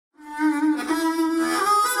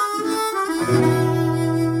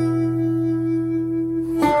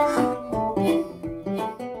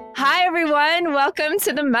Hi, everyone. Welcome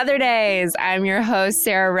to the Mother Days. I'm your host,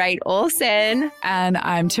 Sarah Wright Olson. And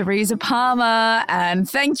I'm Teresa Palmer. And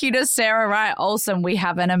thank you to Sarah Wright Olson. We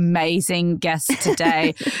have an amazing guest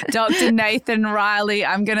today, Dr. Nathan Riley.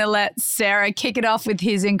 I'm going to let Sarah kick it off with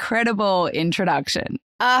his incredible introduction.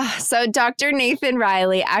 So Dr. Nathan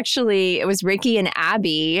Riley, actually, it was Ricky and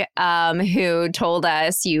Abby who told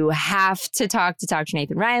us you have to talk to Dr.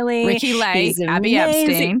 Nathan Riley. Ricky Lake, Abby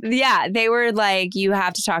Epstein. Yeah, they were like, you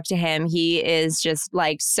have to talk to him. He is just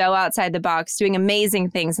like so outside the box, doing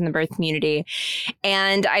amazing things in the birth community.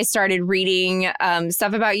 And I started reading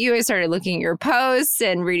stuff about you. I started looking at your posts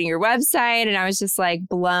and reading your website, and I was just like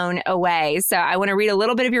blown away. So I want to read a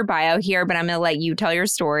little bit of your bio here, but I'm going to let you tell your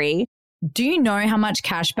story. Do you know how much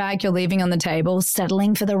cash back you're leaving on the table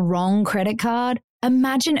settling for the wrong credit card?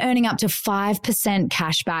 Imagine earning up to 5%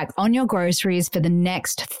 cash back on your groceries for the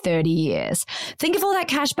next 30 years. Think of all that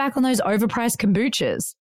cash back on those overpriced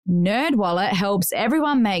kombuchas. NerdWallet helps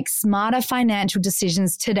everyone make smarter financial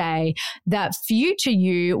decisions today that future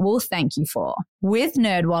you will thank you for. With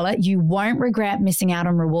NerdWallet, you won't regret missing out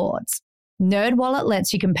on rewards. NerdWallet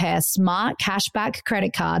lets you compare smart cashback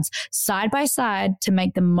credit cards side by side to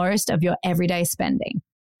make the most of your everyday spending.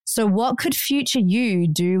 So what could future you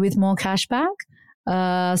do with more cashback?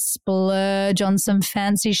 Splurge on some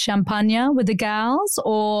fancy champagne with the gals,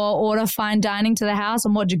 or order fine dining to the house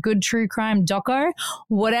and watch a good true crime doco?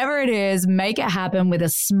 Whatever it is, make it happen with a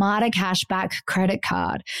smarter cashback credit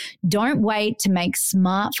card. Don't wait to make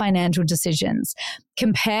smart financial decisions.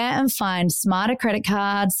 Compare and find smarter credit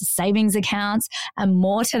cards, savings accounts, and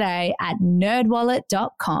more today at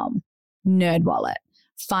nerdwallet.com. NerdWallet.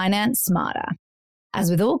 Finance smarter. As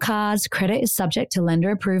with all cards, credit is subject to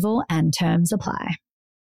lender approval and terms apply.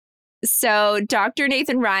 So Dr.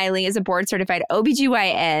 Nathan Riley is a board-certified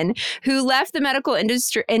OBGYN who left the medical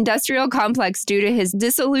industrial complex due to his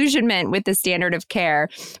disillusionment with the standard of care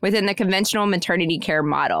within the conventional maternity care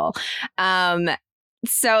model.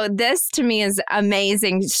 So this to me is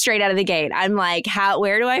amazing straight out of the gate. I'm like,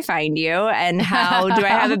 where do I find you? And how do I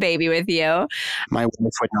have a baby with you? My wife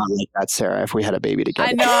would not like that, Sarah, if we had a baby together.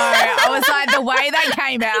 I know. I was like, the way that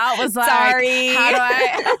came out was like, sorry. How do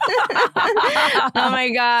I? Oh my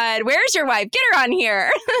God. Where's your wife? Get her on here.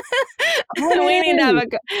 we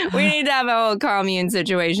need to have a whole commune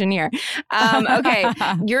situation here. Okay.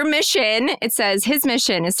 Your mission, it says his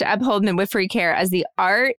mission is to uphold midwifery care as the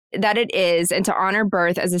art that it is and to honor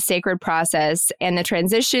birth as a sacred process and the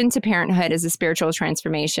transition to parenthood as a spiritual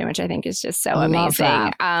transformation, which I think is just so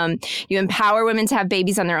amazing. You empower women to have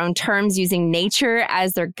babies on their own terms using nature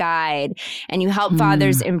as their guide. And you help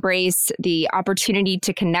fathers embrace the opportunity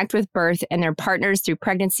to connect with birth and their partners through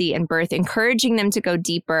pregnancy and birth, encouraging them to go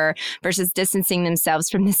deeper versus distancing themselves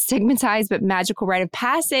from the stigmatized but magical rite of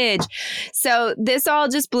passage. So this all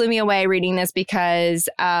just blew me away reading this because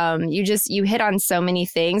you hit on so many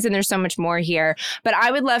things and there's so much more here. But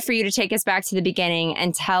I would love for you to take us back to the beginning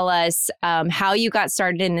and tell us how you got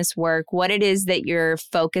started in this work, what it is that your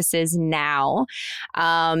focus is now,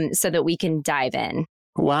 so that we can dive in.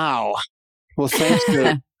 Wow. Well, thanks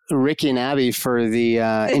to Ricky and Abby for the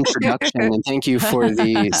introduction, and thank you for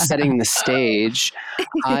the setting the stage.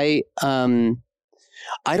 I don't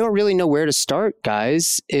really know where to start,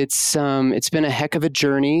 guys. It's been a heck of a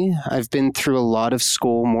journey. I've been through a lot of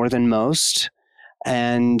school, more than most.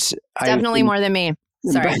 And definitely more than me.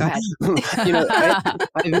 Sorry, go ahead.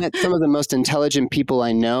 I've met some of the most intelligent people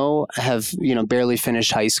I know have, barely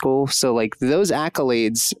finished high school. So like those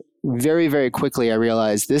accolades, very, very quickly, I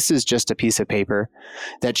realized this is just a piece of paper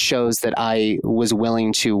that shows that I was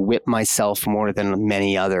willing to whip myself more than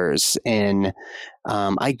many others. And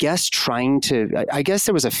I guess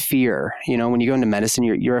there was a fear, when you go into medicine,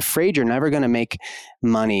 you're afraid you're never going to make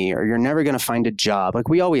money or you're never going to find a job. Like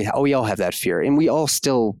we all have that fear, and we all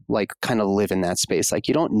still like kind of live in that space. Like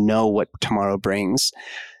you don't know what tomorrow brings.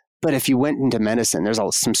 But if you went into medicine, there's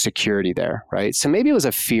some security there, right? So maybe it was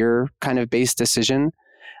a fear kind of based decision.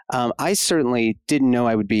 I certainly didn't know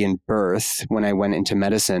I would be in birth when I went into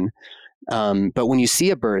medicine. But when you see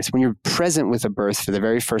a birth, when you're present with a birth for the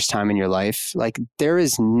very first time in your life, like there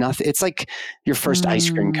is nothing, it's like your first ice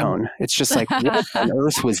cream cone. It's just like, what on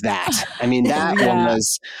earth was that? I mean, that one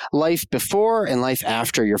was life before and life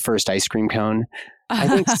after your first ice cream cone. I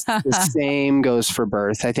think the same goes for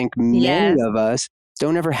birth. I think many of us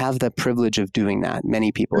don't ever have the privilege of doing that.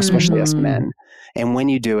 Many people, especially us men. And when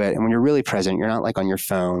you do it, and when you're really present, you're not like on your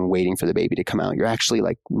phone waiting for the baby to come out. You're actually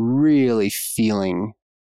like really feeling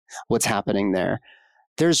what's happening there.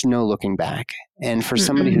 There's no looking back. And for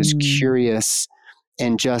somebody who's curious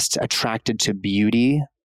and just attracted to beauty,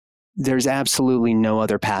 there's absolutely no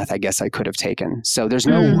other path I guess I could have taken. So there's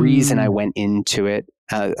no reason I went into it.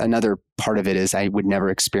 Another part of it is I would never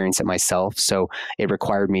experience it myself. So it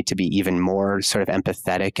required me to be even more sort of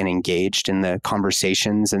empathetic and engaged in the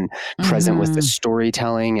conversations and present with the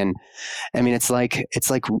storytelling. And I mean, it's like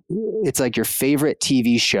your favorite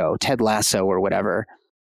TV show, Ted Lasso or whatever,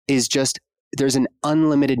 is just, there's an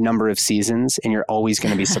unlimited number of seasons and you're always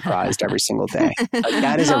going to be surprised every single day. Like,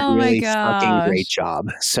 that is a really fucking great job.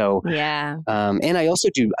 So, yeah. And I also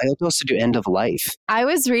do end of life. I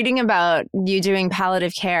was reading about you doing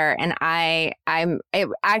palliative care, and it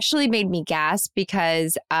actually made me gasp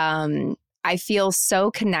because, I feel so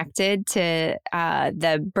connected to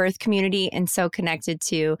the birth community and so connected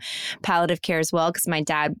to palliative care as well. Because my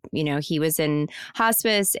dad, he was in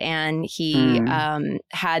hospice, and he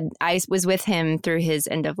I was with him through his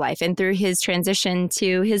end of life and through his transition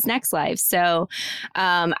to his next life. So,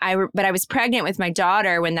 but I was pregnant with my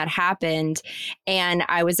daughter when that happened, and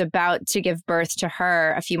I was about to give birth to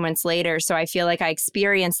her a few months later. So I feel like I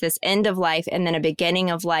experienced this end of life and then a beginning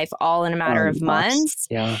of life all in a matter of months.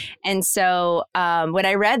 Yeah. And so when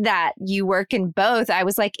I read that you work in both, I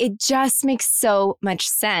was like, it just makes so much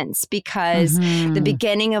sense, because the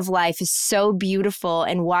beginning of life is so beautiful,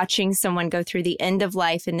 and watching someone go through the end of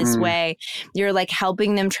life in this way, you're like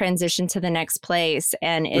helping them transition to the next place.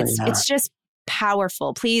 And it's just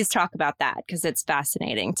powerful. Please talk about that, because it's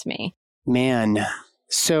fascinating to me. Man.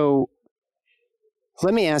 So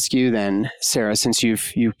let me ask you then, Sarah, since you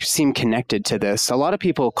seem connected to this. A lot of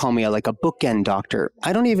people call me a bookend doctor.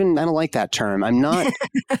 I don't like that term. I'm not.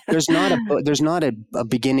 There's not a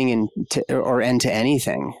beginning or end to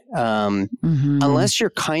anything, unless you're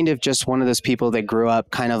kind of just one of those people that grew up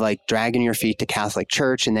kind of like dragging your feet to Catholic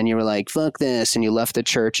church, and then you were like, "Fuck this," and you left the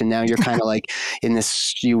church, and now you're kind of like in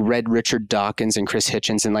this. You read Richard Dawkins and Chris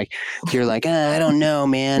Hitchens, and like you're like, I don't know,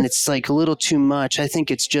 man. It's like a little too much. I think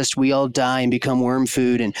it's just we all die and become worm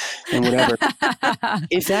food and whatever.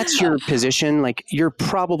 If that's your position, like, you're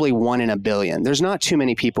probably one in a billion. There's not too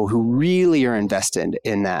many people who really are invested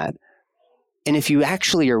in that. And if you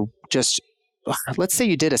actually are just, let's say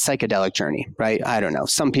you did a psychedelic journey, right? I don't know.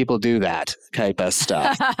 Some people do that type of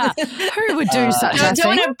stuff. Who would do such a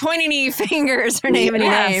thing? Don't point any fingers or name any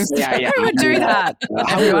names. Yeah. Who would do that?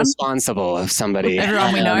 How irresponsible of somebody.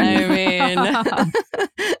 Everyone we know. I mean.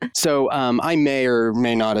 So I may or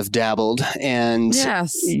may not have dabbled. And,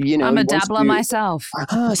 yes, I'm a dabbler myself.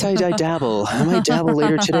 So I dabble. I might dabble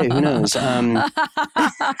later today. Who knows?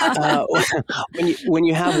 When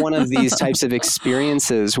you have one of these types of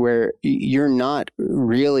experiences where you're not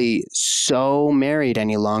really so married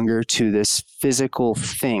any longer to this physical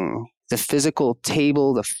thing, the physical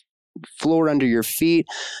table, the floor under your feet,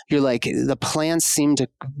 you're like, the plants seem to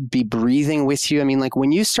be breathing with you. I mean, like,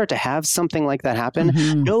 when you start to have something like that happen,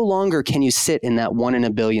 no longer can you sit in that one in a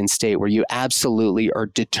billion state where you absolutely are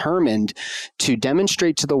determined to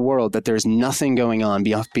demonstrate to the world that there's nothing going on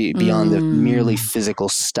beyond the merely physical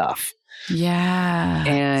stuff. Yeah.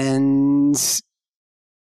 And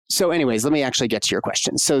so anyways, let me actually get to your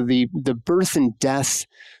question. So the birth and death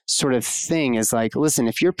sort of thing is like, listen,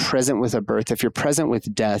 if you're present with a birth, if you're present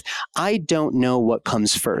with death, I don't know what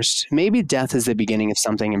comes first. Maybe death is the beginning of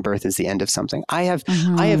something and birth is the end of something. I have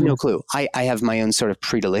no clue. I have my own sort of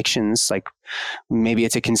predilections. Like, maybe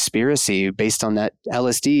it's a conspiracy based on that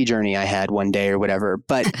LSD journey I had one day or whatever.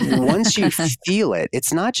 But once you feel it,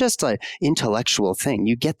 it's not just an intellectual thing.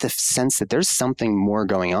 You get the sense that there's something more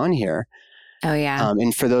going on here. Oh, yeah.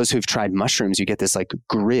 And for those who've tried mushrooms, you get this like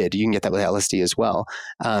grid. You can get that with LSD as well.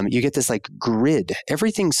 You get this like grid.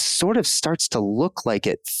 Everything sort of starts to look like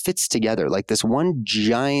it fits together, like this one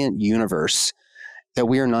giant universe that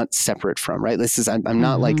we are not separate from, right? I'm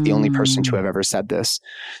not like the only person to have ever said this.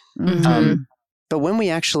 But when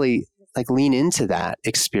we actually like lean into that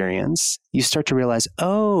experience, you start to realize,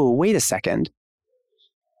 oh, wait a second.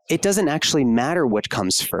 It doesn't actually matter what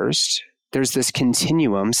comes first. There's this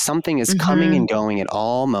continuum. Something is coming and going at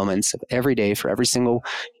all moments of every day for every single,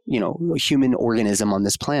 human organism on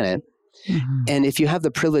this planet. And if you have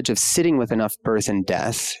the privilege of sitting with enough birth and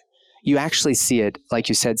death, you actually see it, like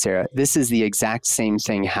you said, Sarah, this is the exact same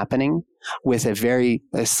thing happening with a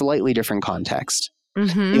slightly different context.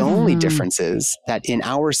 The only difference is that in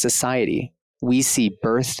our society, we see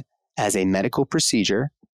birth as a medical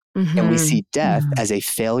procedure and we see death as a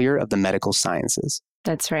failure of the medical sciences.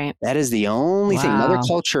 That's right. That is the only thing. Another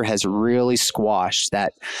culture has really squashed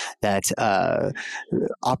that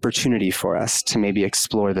opportunity for us to maybe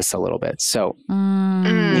explore this a little bit. So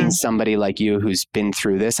being somebody like you who's been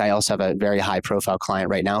through this, I also have a very high profile client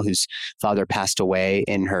right now whose father passed away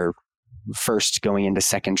in her first going into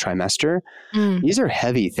second trimester. These are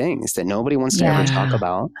heavy things that nobody wants to ever talk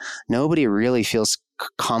about. Nobody really feels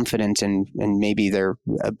confident in maybe their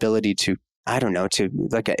ability to, I don't know,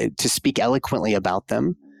 to speak eloquently about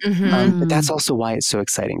them. But that's also why it's so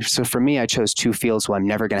exciting. So for me, I chose two fields where I'm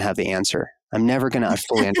never going to have the answer. I'm never going to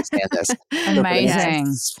fully understand this.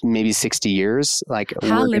 Amazing. Maybe 60 years. Like,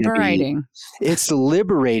 how liberating. It's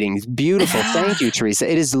liberating. It's beautiful. Thank you,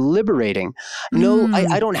 Teresa. It is liberating. No,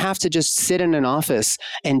 I don't have to just sit in an office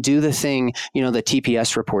and do the thing, the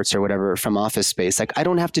TPS reports or whatever from Office Space. Like, I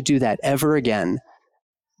don't have to do that ever again.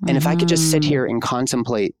 And if I could just sit here and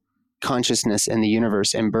contemplate consciousness and the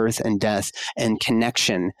universe and birth and death and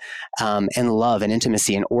connection, and love and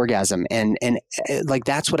intimacy and orgasm. And like,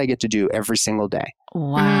 that's what I get to do every single day.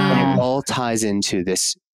 Wow. And it all ties into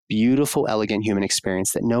this beautiful, elegant human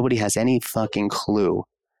experience that nobody has any fucking clue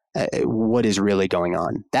what is really going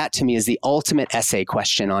on. That to me is the ultimate essay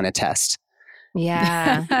question on a test.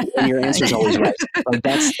 Yeah. And your answer is always right. Like,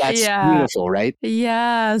 that's beautiful, right?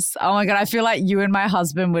 Yes. Oh my God. I feel like you and my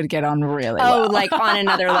husband would get on really well. Oh, like on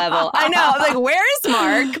another level. I know. Like, where's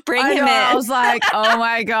Mark? Bring him in. I was like, oh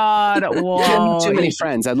my God. Whoa. Too many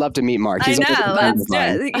friends. I'd love to meet Mark. He's I know. Let's do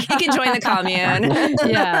it. He can join the commune.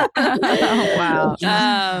 Yeah. Oh,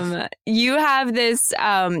 wow. You have this,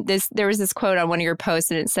 there was this quote on one of your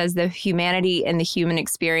posts, and it says, the humanity and the human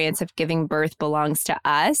experience of giving birth belongs to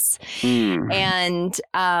us. And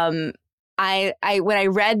when I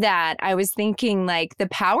read that, I was thinking, like, the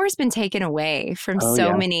power's been taken away from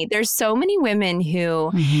many. There's so many women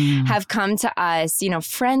who have come to us,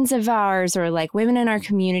 friends of ours or like women in our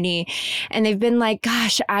community, and they've been like,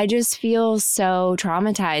 gosh, I just feel so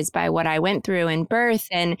traumatized by what I went through in birth.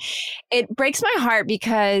 And it breaks my heart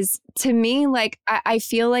because to me, like, I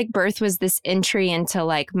feel like birth was this entry into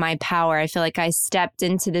like my power. I feel like I stepped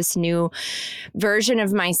into this new version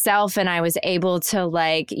of myself, and I was able to,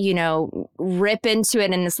 like, rip into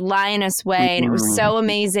it in this lioness way. And it was so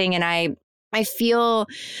amazing. And I feel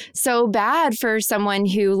so bad for someone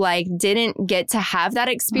who, like, didn't get to have that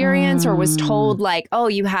experience or was told, like, oh,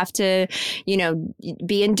 you have to,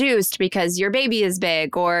 be induced because your baby is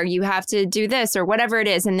big, or you have to do this or whatever it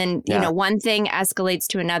is. And then, one thing escalates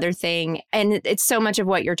to another thing. And it's so much of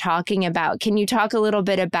what you're talking about. Can you talk a little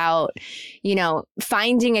bit about,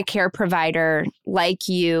 finding a care provider like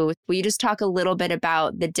you? Will you just talk a little bit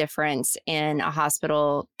about the difference in a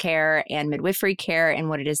hospital care and midwifery care and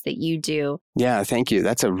what it is that you do? Yeah, thank you.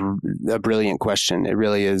 That's a brilliant question. It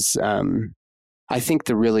really is. I think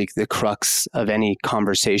the crux of any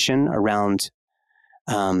conversation around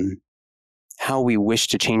how we wish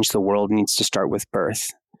to change the world needs to start with birth.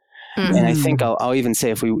 And I think I'll even say,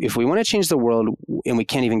 if we want to change the world and we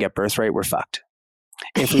can't even get birth right, we're fucked.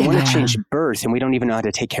 If we want to change birth and we don't even know how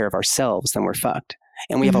to take care of ourselves, then we're fucked.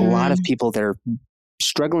 And we have a lot of people that are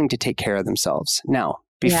struggling to take care of themselves. Now,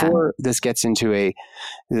 before this gets into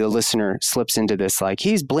the listener slips into this, like,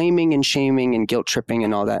 he's blaming and shaming and guilt tripping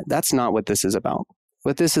and all that. That's not what this is about.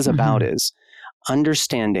 What this is about is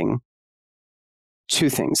understanding two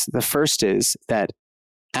things. The first is that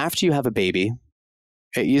after you have a baby,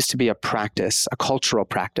 it used to be a practice, a cultural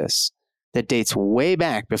practice that dates way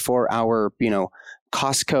back before our,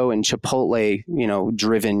 Costco and Chipotle,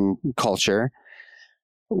 driven culture,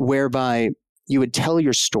 whereby you would tell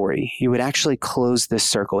your story. You would actually close this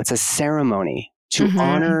circle. It's a ceremony to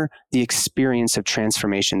honor the experience of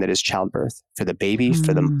transformation that is childbirth for the baby,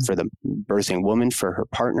 for the birthing woman, for her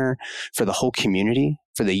partner, for the whole community,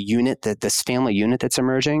 for the unit, this family unit that's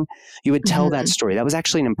emerging. You would tell that story. That was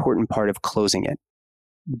actually an important part of closing it.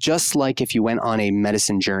 Just like if you went on a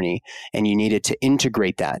medicine journey and you needed to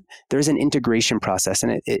integrate that, there's an integration process,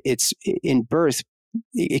 and it's in birth.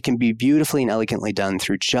 It can be beautifully and elegantly done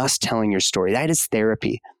through just telling your story. That is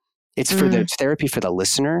therapy. It's for the therapy for the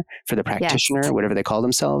listener, for the practitioner, whatever they call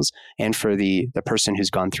themselves, and for the person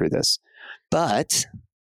who's gone through this. But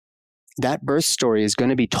that birth story is going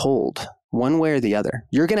to be told one way or the other.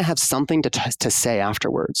 You're going to have something to say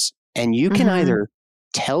afterwards. And you can either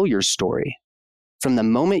tell your story from the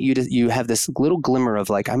moment you have this little glimmer of,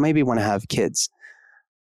 like, I maybe want to have kids.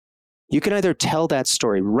 You can either tell that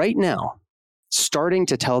story right now, starting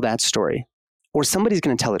to tell that story, or somebody's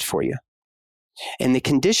going to tell it for you. And the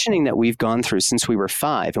conditioning that we've gone through since we were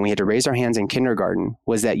 5 and we had to raise our hands in kindergarten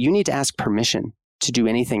was that you need to ask permission to do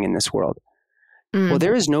anything in this world. Well,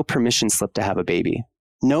 there is no permission slip to have a baby.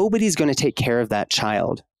 Nobody's going to take care of that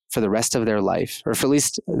child for the rest of their life, or for at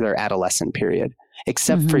least their adolescent period,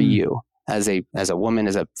 except for you as a woman,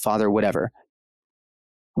 as a father, whatever.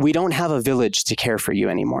 We don't have a village to care for you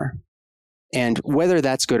anymore. And whether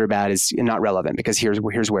that's good or bad is not relevant, because here's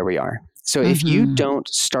where we are. So if you don't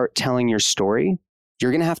start telling your story,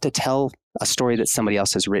 you're going to have to tell a story that somebody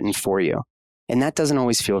else has written for you. And that doesn't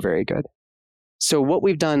always feel very good. So what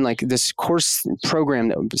we've done, like this course program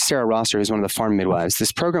that Sarah Rosser, who's one of the farm midwives,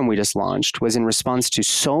 this program we just launched was in response to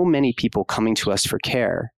so many people coming to us for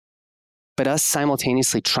care, but us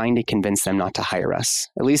simultaneously trying to convince them not to hire us,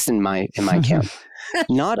 at least in my camp.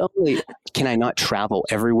 Not only can I not travel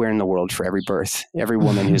everywhere in the world for every birth, every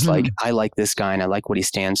woman who's like, I like this guy and I like what he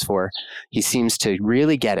stands for. He seems to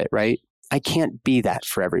really get it, right? I can't be that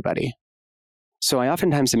for everybody. So I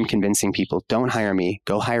oftentimes am convincing people, don't hire me,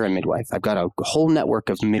 go hire a midwife. I've got a whole network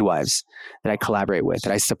of midwives that I collaborate with,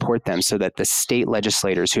 that I support them so that the state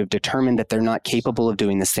legislators who have determined that they're not capable of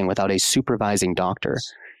doing this thing without a supervising doctor,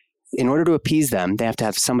 in order to appease them, they have to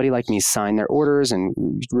have somebody like me sign their orders and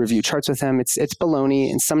review charts with them. It's baloney.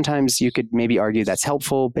 And sometimes you could maybe argue that's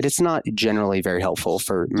helpful, but it's not generally very helpful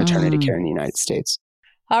for maternity care in the United States.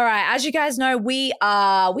 All right. As you guys know, we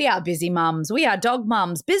are busy mums. We are dog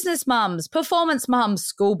mums, business mums, performance mums,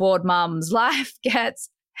 school board mums. Life gets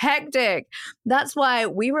hectic. That's why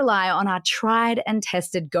we rely on our tried and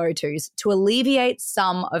tested go-tos to alleviate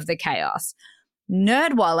some of the chaos.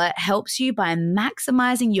 NerdWallet helps you by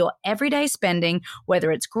maximizing your everyday spending,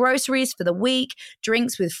 whether it's groceries for the week,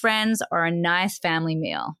 drinks with friends, or a nice family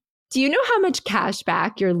meal. Do you know how much cash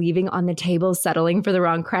back you're leaving on the table settling for the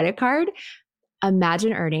wrong credit card?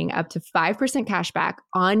 Imagine earning up to 5% cash back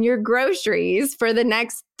on your groceries for the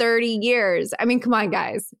next 30 years. I mean, come on,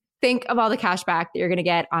 guys. Think of all the cash back that you're going to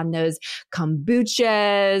get on those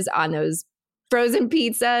kombuchas, on those frozen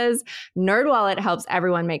pizzas. NerdWallet helps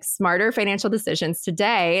everyone make smarter financial decisions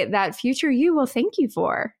today that future you will thank you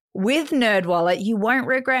for. With NerdWallet, you won't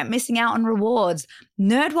regret missing out on rewards.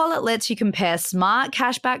 NerdWallet lets you compare smart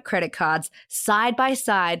cashback credit cards side by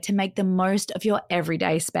side to make the most of your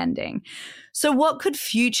everyday spending. So what could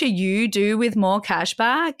future you do with more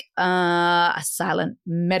cashback? A silent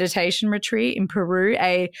meditation retreat in Peru,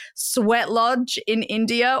 a sweat lodge in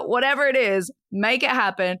India, whatever it is, make it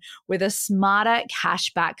happen with a smarter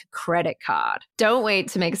cashback credit card. Don't wait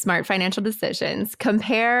to make smart financial decisions.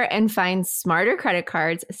 Compare and find smarter credit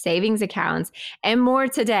cards, savings accounts, and more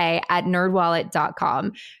today at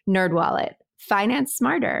nerdwallet.com. NerdWallet. Finance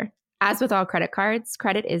smarter. As with all credit cards,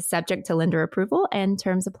 credit is subject to lender approval and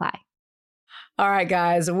terms apply. All right,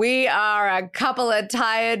 guys, we are a couple of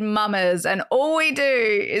tired mamas and all we do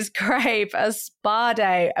is crave a spa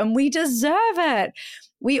day and we deserve it.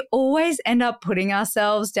 We always end up putting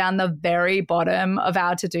ourselves down the very bottom of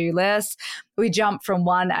our to-do list. We jump from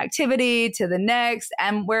one activity to the next,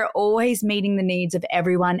 and we're always meeting the needs of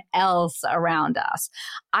everyone else around us.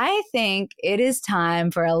 I think it is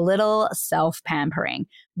time for a little self-pampering.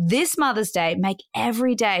 This Mother's Day, make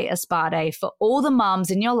every day a spa day for all the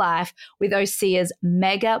mums in your life with Osea's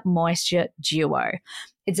Mega Moisture Duo.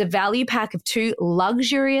 It's a value pack of 2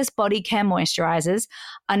 luxurious body care moisturizers,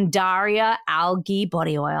 Undaria Algae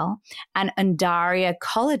Body Oil and Undaria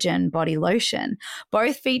Collagen Body Lotion,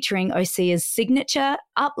 both featuring Osea's signature,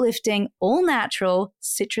 uplifting, all-natural,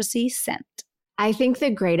 citrusy scent. I think the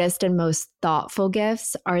greatest and most thoughtful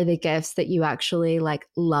gifts are the gifts that you actually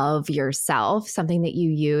love yourself, something that you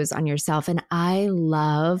use on yourself. And I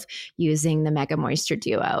love using the Mega Moisture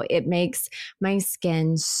Duo. It makes my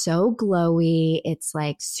skin so glowy. It's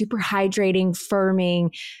super hydrating, firming,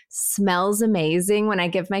 smells amazing. When I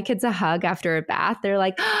give my kids a hug after a bath, they're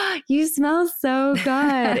like, oh, you smell so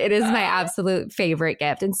good. It is my absolute favorite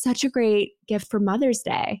gift and such a great gift for Mother's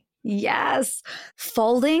Day. Yes.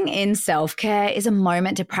 Folding in self-care is a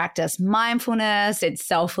moment to practice mindfulness, it's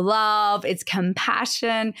self-love, it's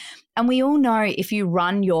compassion. And we all know if you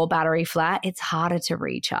run your battery flat, it's harder to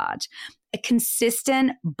recharge. A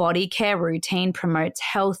consistent body care routine promotes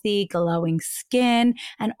healthy, glowing skin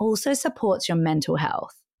and also supports your mental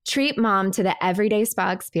health. Treat mom to the everyday spa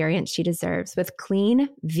experience she deserves with clean,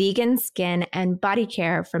 vegan skin and body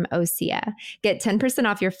care from Osea. Get 10%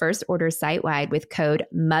 off your first order site-wide with code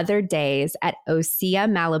MOTHERDAYS at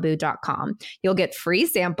OseaMalibu.com. You'll get free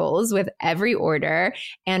samples with every order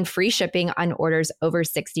and free shipping on orders over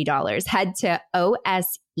 $60. Head to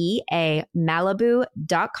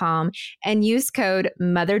OSEAMalibu.com and use code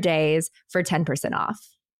MOTHERDAYS for 10% off.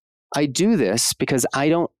 I do this because I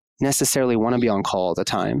don't necessarily want to be on call all the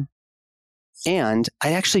time. And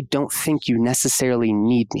I actually don't think you necessarily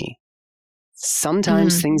need me.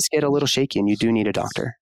 Sometimes things get a little shaky and you do need a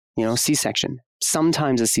doctor. C-section.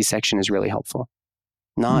 Sometimes a C-section is really helpful.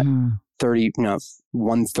 Not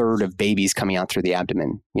 1/3 of babies coming out through the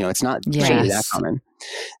abdomen. It's not really that common.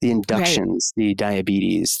 The inductions, the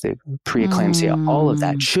diabetes, the preeclampsia, all of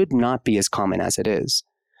that should not be as common as it is.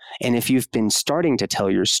 And if you've been starting to tell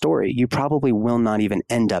your story, you probably will not even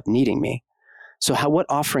end up needing me. So what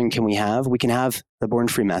offering can we have? We can have the Born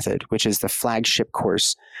Free Method, which is the flagship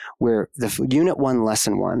course where the Unit 1,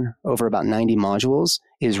 Lesson 1, over about 90 modules,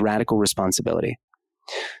 is radical responsibility.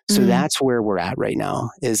 So that's where we're at right now,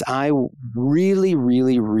 is I really,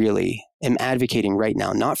 really, really am advocating right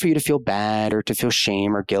now, not for you to feel bad or to feel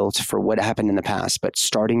shame or guilt for what happened in the past, but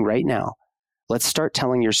starting right now, let's start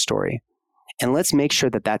telling your story. And let's make sure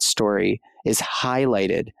that story is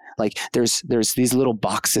highlighted. Like there's these little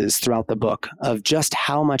boxes throughout the book of just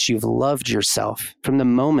how much you've loved yourself from the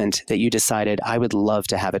moment that you decided, I would love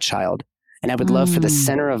to have a child. And I would love for the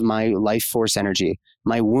center of my life force energy,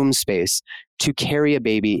 my womb space, to carry a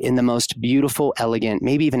baby in the most beautiful, elegant,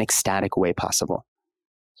 maybe even ecstatic way possible.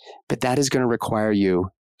 But that is going to require you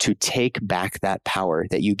to take back that power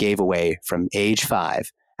that you gave away from age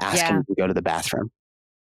 5, asking to go to the bathroom.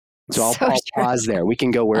 So I'll pause there. We can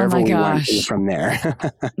go wherever we want to from there.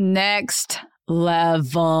 Next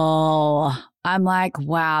level. I'm like,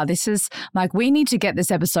 wow, we need to get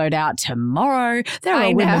this episode out tomorrow. There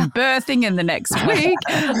are women birthing in the next week.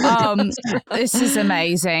 This is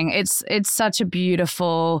amazing. It's such a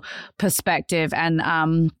beautiful perspective,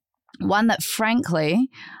 and one that, frankly,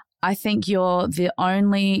 I think you're the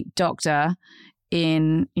only doctor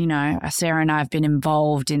in, Sarah and I have been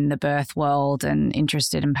involved in the birth world and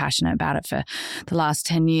interested and passionate about it for the last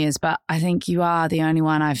 10 years. But I think you are the only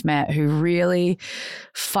one I've met who really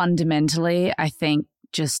fundamentally, I think,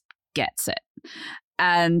 just gets it.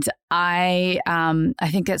 And I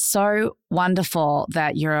think it's so wonderful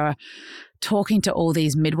that you're talking to all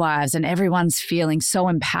these midwives and everyone's feeling so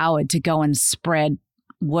empowered to go and spread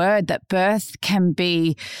word that birth can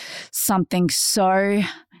be something so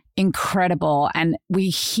incredible. And we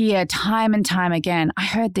hear time and time again. I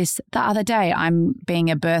heard this the other day. I'm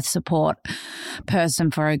being a birth support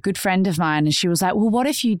person for a good friend of mine, and she was like, well, what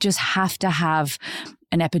if you just have to have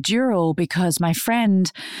an epidural because my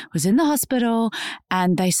friend was in the hospital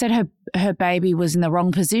and they said her baby was in the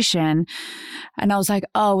wrong position. And I was like,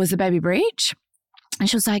 oh, was the baby breech? And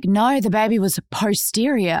she was like, no, the baby was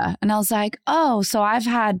posterior. And I was like, oh, so I've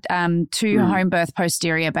had 2 home birth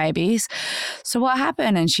posterior babies. So what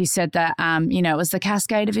happened? And she said that, it was the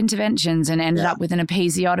cascade of interventions and ended up with an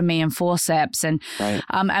episiotomy and forceps. And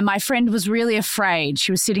and my friend was really afraid.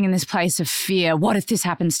 She was sitting in this place of fear. What if this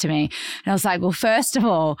happens to me? And I was like, well, first of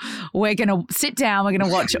all, we're going to sit down. We're going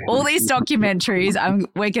to watch all these documentaries.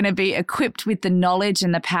 We're going to be equipped with the knowledge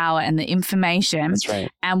and the power and the information. That's right.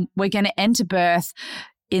 And we're going to enter birth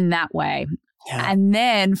in that way. Yeah. And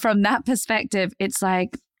then from that perspective, it's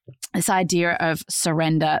like this idea of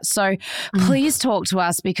surrender. So please talk to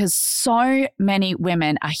us, because so many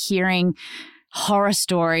women are hearing horror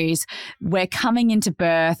stories. We're coming into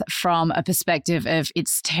birth from a perspective of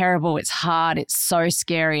it's terrible, it's hard, it's so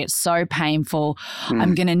scary, it's so painful.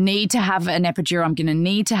 I'm going to need to have an epidural. I'm going to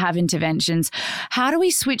need to have interventions. How do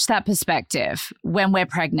we switch that perspective when we're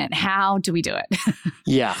pregnant? How do we do it?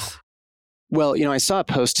 Yeah. Well, I saw a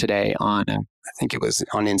post today on, I think it was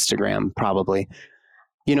on Instagram probably,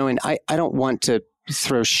 and I don't want to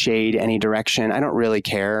throw shade any direction. I don't really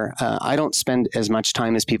care. I don't spend as much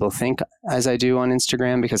time as people think as I do on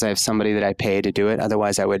Instagram because I have somebody that I pay to do it.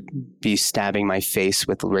 Otherwise, I would be stabbing my face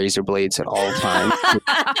with razor blades at all times.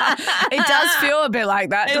 It does feel a bit like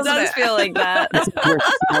that, doesn't it? It does feel like that. Where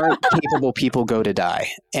smart, capable people go to die.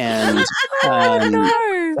 And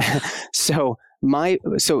So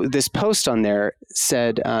this post on there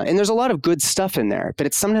said, and there's a lot of good stuff in there, but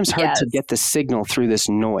it's sometimes hard to get the signal through this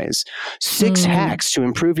noise. 6 hacks to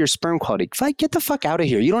improve your sperm quality. Get the fuck out of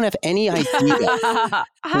here. You don't have any idea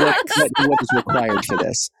what is required for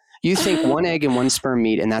this. You think 1 egg and 1 sperm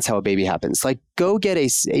meet, and that's how a baby happens. Like, go get a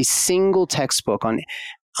single textbook on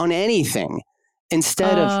anything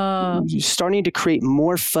instead of starting to create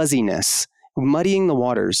more fuzziness, muddying the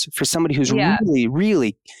waters for somebody who's really,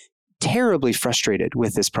 really terribly frustrated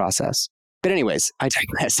with this process. But anyways, I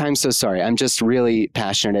digress. I'm so sorry. I'm just really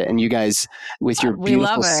passionate. And you guys, with your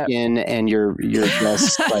beautiful skin and your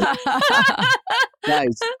just like,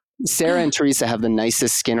 guys, Sarah and Teresa have the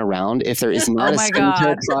nicest skin around. If there is not a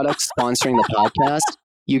skincare product sponsoring the podcast,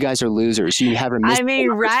 You guys are losers. You have her I mean,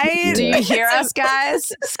 right? Do you hear us,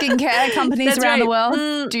 guys? Skincare companies around the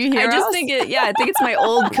world. Do you hear us? I just think I think it's my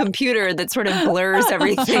old computer that sort of blurs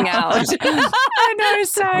everything out. I know,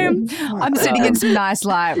 same. I'm sitting in some nice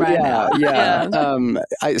light right now. Yeah.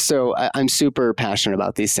 I'm super passionate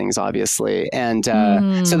about these things, obviously. And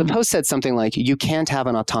so the post said something like, you can't have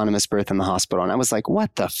an autonomous birth in the hospital. And I was like,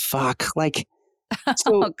 what the fuck? Like,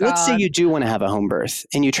 so let's say you do want to have a home birth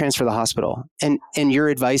and you transfer the hospital and your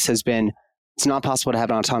advice has been, it's not possible to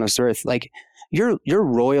have an autonomous birth. Like you're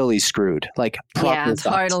royally screwed. Like properly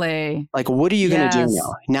totally. Like, what are you going to do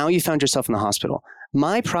now? Now you found yourself in the hospital.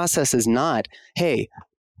 My process is not, hey,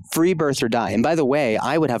 free birth or die. And by the way,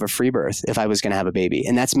 I would have a free birth if I was going to have a baby.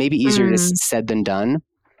 And that's maybe easier said than done.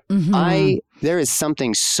 There is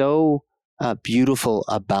something so beautiful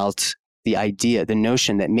about the idea, the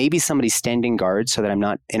notion that maybe somebody's standing guard so that I'm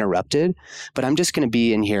not interrupted, but I'm just going to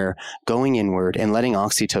be in here going inward and letting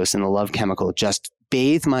oxytocin, the love chemical, just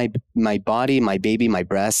bathe my body, my baby, my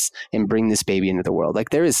breasts, and bring this baby into the world.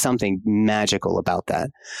 Like there is something magical about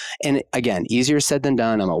that. And again, easier said than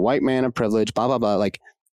done. I'm a white man of privilege, blah, blah, blah. Like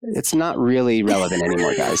it's not really relevant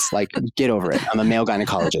anymore, guys. Like get over it. I'm a male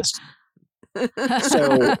gynecologist.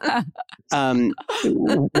 So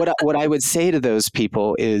what I would say to those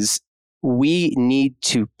people is, we need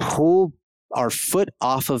to pull our foot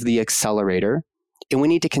off of the accelerator and we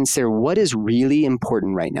need to consider what is really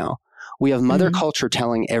important right now. We have mother culture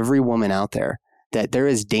telling every woman out there that there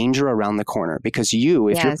is danger around the corner because if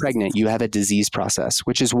you're pregnant, you have a disease process,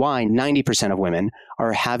 which is why 90% of women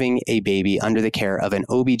are having a baby under the care of an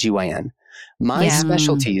OBGYN. My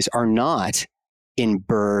specialties are not in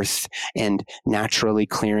birth and naturally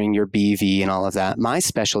clearing your BV and all of that. My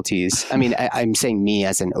specialties, I mean, I'm saying me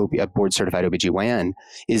as a board certified OBGYN,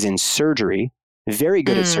 is in surgery, very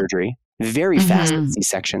good at surgery, very fast at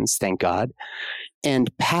C-sections, thank God,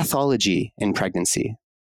 and pathology in pregnancy.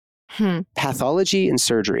 Pathology and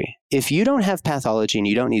surgery. If you don't have pathology and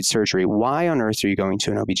you don't need surgery, why on earth are you going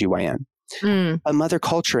to an OBGYN? A mother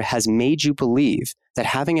culture has made you believe that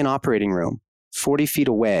having an operating room 40 feet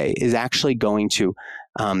away is actually going to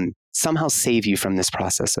somehow save you from this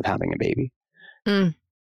process of having a baby.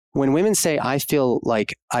 When women say, I feel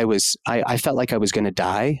like I felt like I was going to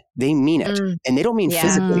die, they mean it. And they don't mean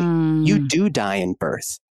physically. You do die in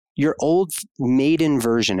birth. Your old maiden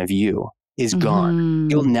version of you is gone.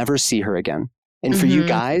 You'll never see her again. And for you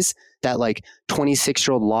guys, that like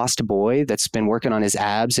 26-year-old lost boy that's been working on his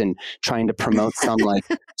abs and trying to promote some like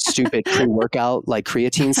stupid pre-workout like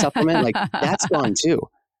creatine supplement, like that's gone too.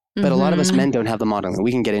 But a lot of us men don't have the modeling. We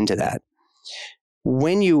can get into that.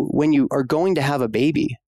 When you are going to have a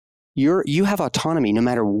baby, you have autonomy no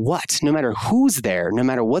matter what, no matter who's there, no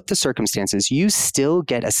matter what the circumstances, you still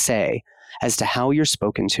get a say as to how you're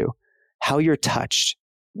spoken to, how you're touched.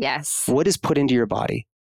 Yes. What is put into your body?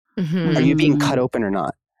 Are you being cut open or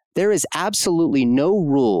not? There is absolutely no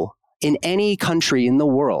rule in any country in the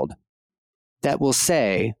world that will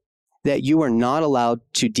say that you are not allowed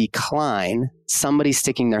to decline somebody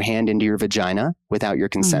sticking their hand into your vagina without your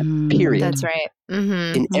consent, period. That's right.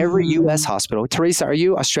 In every U.S. hospital. Teresa, are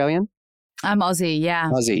you Australian? I'm Aussie,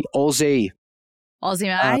 yeah. Aussie. Aussie,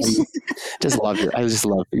 mate. I just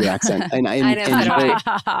love your accent.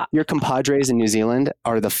 And your compadres in New Zealand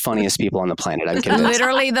are the funniest people on the planet. I'm convinced.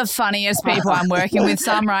 Literally the funniest people. I'm working with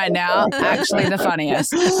some right now. Actually, the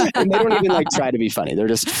funniest. And they don't even like try to be funny. They're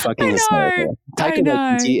just fucking hysterical.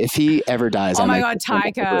 Taika, if he ever dies, oh my God,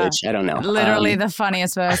 Taika! I don't know. Literally the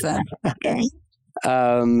funniest person.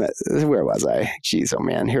 Where was I? Jeez, oh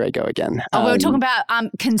man, here I go again. We were talking about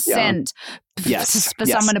consent. Yes. For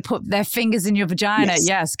someone to put their fingers in your vagina.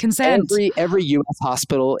 Yes, consent. Every U.S.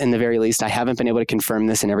 hospital, in the very least, I haven't been able to confirm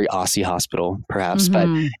this in every Aussie hospital, perhaps, but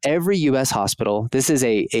every U.S. hospital, this is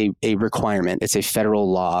a requirement. It's a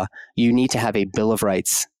federal law. You need to have a Bill of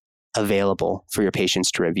Rights available for your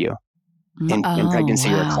patients to review. In pregnancy,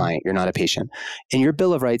 you're a client, you're not a patient. And your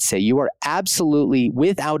Bill of Rights say you are absolutely,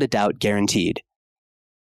 without a doubt, guaranteed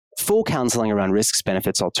full counseling around risks,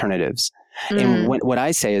 benefits, alternatives. And what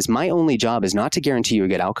I say is my only job is not to guarantee you a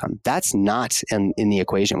good outcome. That's not in the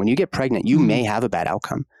equation. When you get pregnant, you may have a bad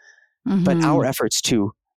outcome. But our efforts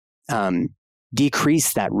to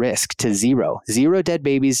decrease that risk to zero dead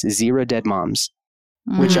babies, 0 dead moms,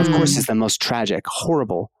 which of course is the most tragic,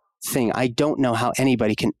 horrible thing. I don't know how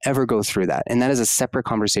anybody can ever go through that. And that is a separate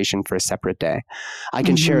conversation for a separate day. I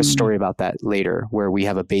can share a story about that later where we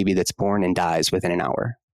have a baby that's born and dies within an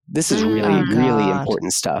hour. This is really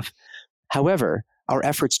important stuff. However, our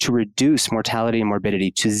efforts to reduce mortality and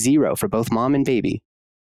morbidity to 0 for both mom and baby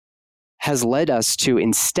has led us to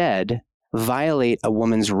instead violate a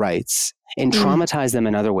woman's rights and traumatize them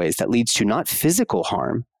in other ways that leads to not physical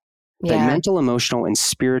harm, but mental, emotional, and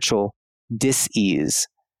spiritual dis-ease,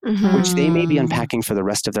 which they may be unpacking for the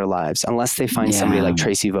rest of their lives, unless they find somebody like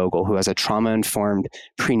Tracy Vogel, who has a trauma-informed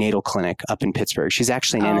prenatal clinic up in Pittsburgh. She's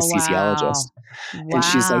actually an anesthesiologist. Wow. And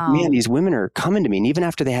she's like, man, these women are coming to me. And even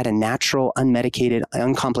after they had a natural, unmedicated,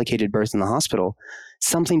 uncomplicated birth in the hospital,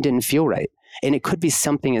 something didn't feel right. And it could be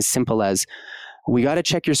something as simple as, we got to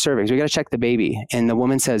check your cervix. We got to check the baby. And the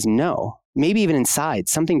woman says no. Maybe even inside,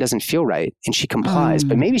 something doesn't feel right. And she complies,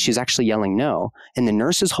 but maybe she's actually yelling no. And the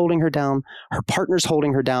nurse is holding her down. Her partner's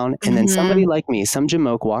holding her down. And then somebody like me, some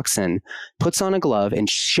jamoke, walks in, puts on a glove and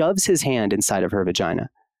shoves his hand inside of her vagina.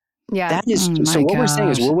 Yeah. That is, so what we're saying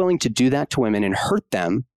is we're willing to do that to women and hurt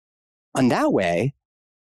them on that way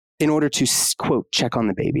in order to, quote, check on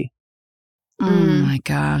the baby. Oh my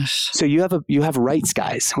gosh. So you have rights,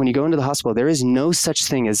 guys. When you go into the hospital, there is no such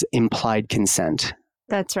thing as implied consent.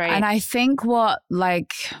 That's right. And I think what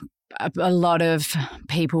a lot of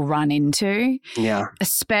people run into,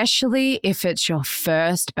 especially if it's your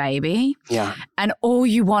first baby, and all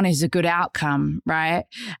you want is a good outcome, right?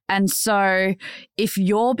 And so if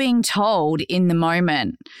you're being told in the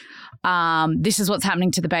moment, this is what's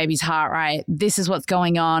happening to the baby's heart rate, this is what's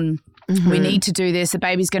going on, we need to do this, the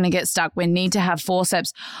baby's going to get stuck, we need to have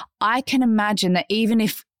forceps. I can imagine that even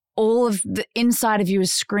if all of the inside of you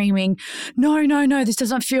is screaming, no, this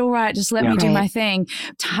doesn't feel right, just let me do my thing,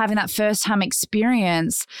 having that first time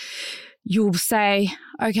experience, you'll say,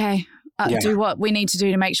 okay, do what we need to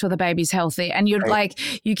do to make sure the baby's healthy. And you're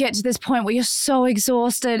you get to this point where you're so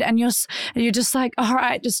exhausted and you're just like, all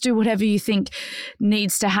right, just do whatever you think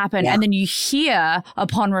needs to happen. And then you hear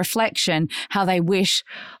upon reflection how they wish,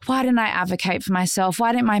 why didn't I advocate for myself?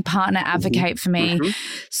 Why didn't my partner advocate for me?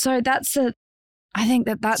 So I think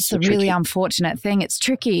that's the really unfortunate thing. It's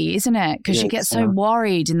tricky, isn't it? Because you get so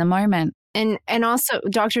worried in the moment. And also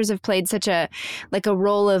doctors have played such a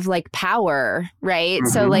role of power, right?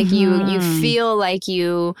 So you feel like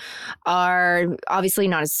you are obviously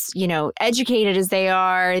not as, educated as they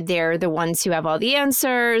are. They're the ones who have all the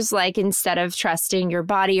answers, instead of trusting your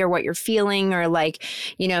body or what you're feeling or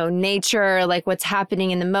nature, what's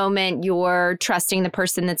happening in the moment, you're trusting the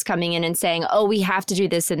person that's coming in and saying, oh, we have to do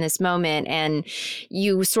this in this moment. And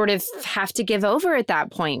you sort of have to give over at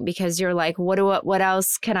that point because you're like, what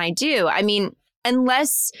else can I do? I mean,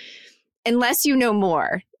 unless you know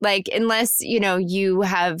more, unless, you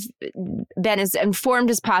have been as informed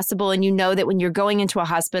as possible and you know that when you're going into a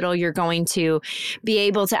hospital, you're going to be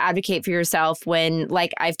able to advocate for yourself when,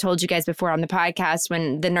 I've told you guys before on the podcast,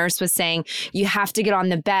 when the nurse was saying, you have to get on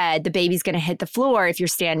the bed, the baby's going to hit the floor if you're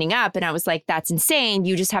standing up. And I was like, that's insane.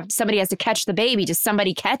 You just somebody has to catch the baby. Just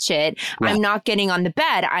somebody catch it. Yeah. I'm not getting on the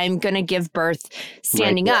bed. I'm going to give birth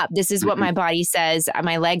standing up. This is what my body says.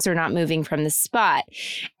 My legs are not moving from the spot.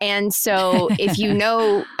 And so if you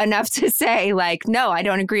know enough to say no, I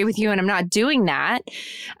don't agree with you and I'm not doing that.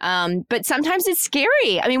 But sometimes it's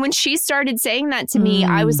scary. I mean, when she started saying that to me,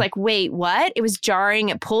 I was like, wait, what? It was jarring.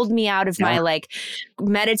 It pulled me out of my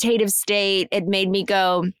meditative state. It made me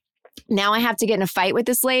go, now I have to get in a fight with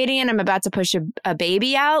this lady and I'm about to push a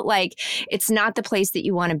baby out. It's not the place that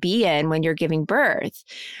you want to be in when you're giving birth.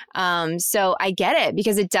 So I get it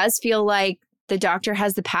because it does feel like the doctor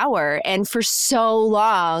has the power. And for so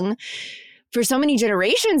long, for so many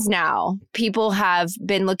generations now, people have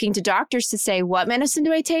been looking to doctors to say, what medicine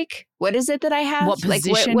do I take? What is it that I have? What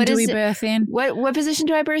position do we birth in? What position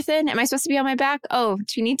do I birth in? Am I supposed to be on my back? Oh,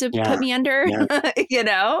 do you need to put me under?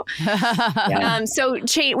 So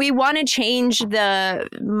we want to change the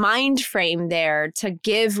mind frame there to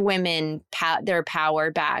give women their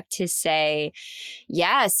power back to say,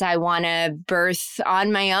 yes, I want to birth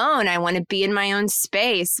on my own. I want to be in my own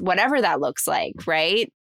space, whatever that looks like,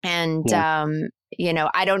 right? And,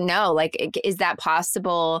 I don't know, is that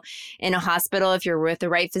possible in a hospital if you're with the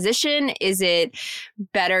right physician? Is it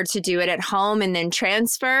better to do it at home and then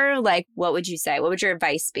transfer? What would you say? What would your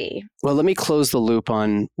advice be? Well, let me close the loop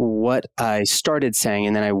on what I started saying,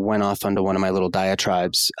 and then I went off onto one of my little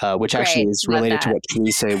diatribes, which actually is related to what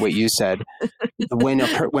Teresa, what you said. When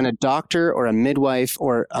a doctor or a midwife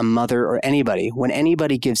or a mother or anybody, when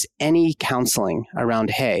anybody gives any counseling around,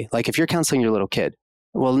 hey, if you're counseling your little kid,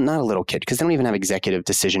 well, not a little kid, because they don't even have executive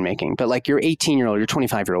decision making, but your 18-year-old, your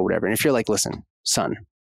 25-year-old, whatever. And if you're listen, son,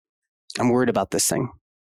 I'm worried about this thing.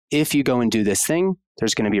 If you go and do this thing,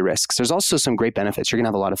 there's going to be risks. There's also some great benefits. You're going to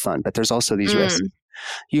have a lot of fun, but there's also these risks.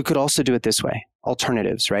 You could also do it this way.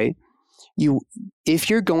 Alternatives, right? If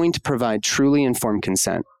you're going to provide truly informed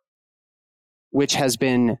consent, which has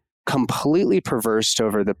been completely perversed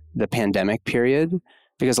over the pandemic period,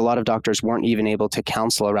 because a lot of doctors weren't even able to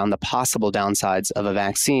counsel around the possible downsides of a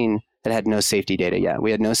vaccine that had no safety data yet.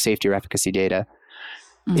 We had no safety or efficacy data.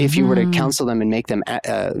 If you were to counsel them and make them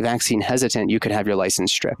vaccine hesitant, you could have your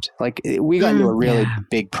license stripped. Like, we got into a really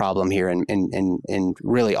big problem here in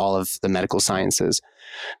really all of the medical sciences.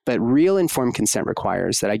 But real informed consent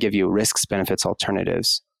requires that I give you risks, benefits,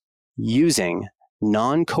 alternatives using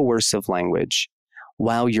non-coercive language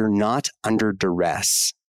while you're not under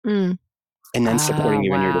duress, and then supporting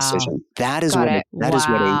you in your decision. That is what is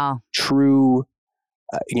what a true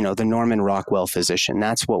the Norman Rockwell physician.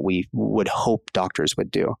 That's what we would hope doctors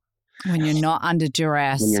would do. When you're not under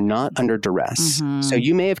duress. When you're not under duress. So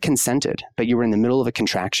you may have consented, but you were in the middle of a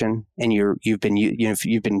contraction, and you've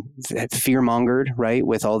been fear-mongered, right?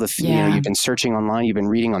 With all the you've been searching online, you've been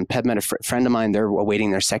reading on PubMed. A friend of mine, they're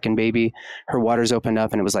awaiting their second baby. Her waters opened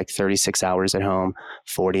up, and it was like 36 hours at home,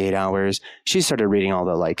 48 hours. She started reading all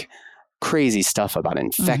the crazy stuff about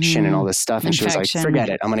infection and all this stuff. And she was like, forget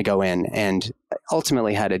it, I'm going to go in, and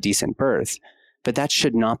ultimately had a decent birth. But that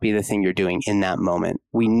should not be the thing you're doing in that moment.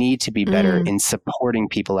 We need to be better in supporting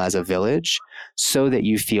people as a village so that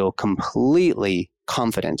you feel completely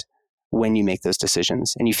confident when you make those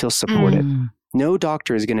decisions and you feel supported. No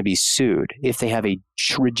doctor is going to be sued if they have a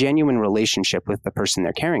genuine relationship with the person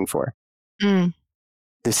they're caring for.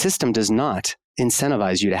 The system does not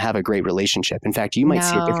incentivize you to have a great relationship. In fact, you might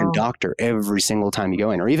see a different doctor every single time you go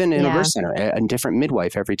in, or even in a birth center, a different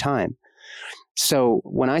midwife every time. So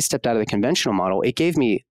when I stepped out of the conventional model, it gave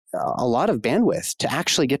me a lot of bandwidth to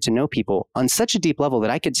actually get to know people on such a deep level that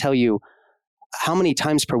I could tell you how many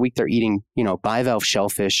times per week they're eating, bivalve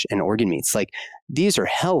shellfish and organ meats. Like, these are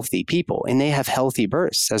healthy people, and they have healthy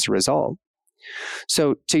births as a result.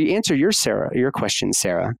 So to answer your question,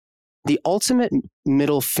 Sarah, the ultimate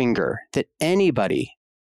middle finger that anybody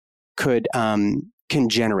can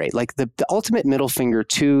generate, like the ultimate middle finger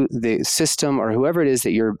to the system or whoever it is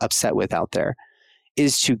that you're upset with out there,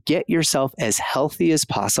 is to get yourself as healthy as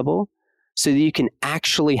possible so that you can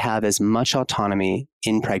actually have as much autonomy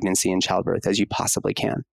in pregnancy and childbirth as you possibly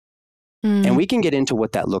can. And we can get into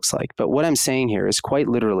what that looks like. But what I'm saying here is quite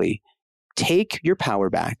literally, take your power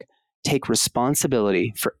back, take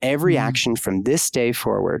responsibility for every action from this day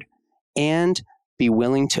forward, and be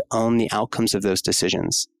willing to own the outcomes of those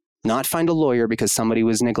decisions. Not find a lawyer because somebody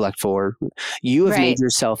was neglectful, or you have made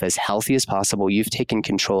yourself as healthy as possible. You've taken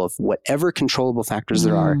control of whatever controllable factors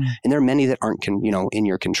there are. And there are many that aren't, in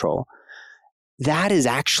your control. That is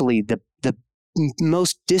actually the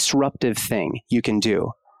most disruptive thing you can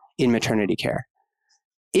do in maternity care.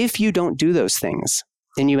 If you don't do those things,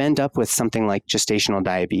 then you end up with something like gestational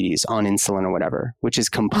diabetes on insulin or whatever, which is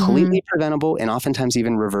completely preventable and oftentimes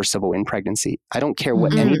even reversible in pregnancy. I don't care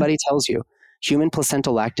what anybody tells you. Human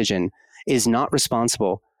placental lactogen is not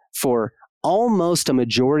responsible for almost a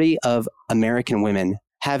majority of American women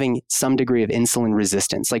having some degree of insulin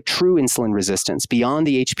resistance, like true insulin resistance beyond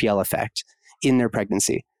the HPL effect in their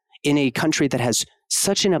pregnancy, in a country that has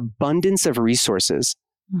such an abundance of resources.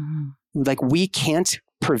 Like, we can't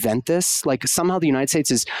prevent this. Like, somehow the United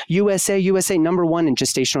States is USA number one in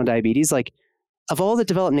gestational diabetes. Like, of all the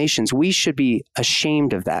developed nations, we should be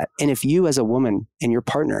ashamed of that. And if you as a woman and your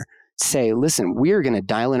partner say, listen, we're going to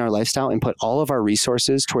dial in our lifestyle and put all of our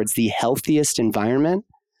resources towards the healthiest environment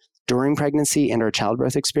during pregnancy and our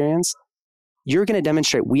childbirth experience, you're going to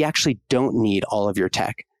demonstrate we actually don't need all of your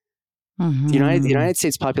tech. The United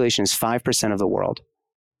States population is 5% of the world,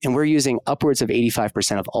 and we're using upwards of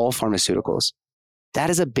 85% of all pharmaceuticals.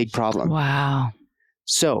 That is a big problem. Wow.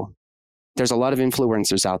 So there's a lot of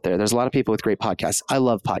influencers out there. There's a lot of people with great podcasts. I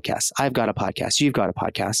love podcasts. I've got a podcast. You've got a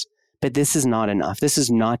podcast. But this is not enough. This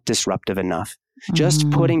is not disruptive enough. Just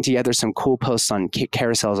putting together some cool posts on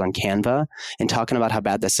carousels on Canva and talking about how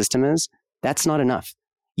bad the system is, that's not enough.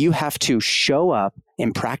 You have to show up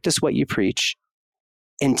and practice what you preach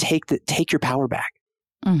and take your power back.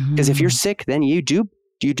 Because if you're sick, then you do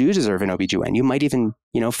deserve an OB/GYN. You might even,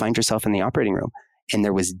 find yourself in the operating room. And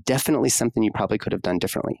there was definitely something you probably could have done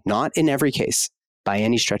differently. Not in every case, by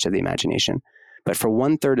any stretch of the imagination. But for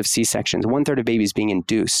 1/3 of C-sections, 1/3 of babies being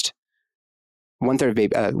induced,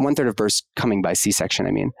 1/3 of births coming by C-section,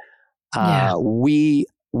 we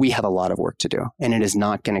have a lot of work to do. And it is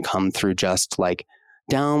not going to come through just like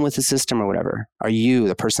down with the system or whatever. Are you,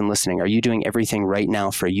 the person listening, are you doing everything right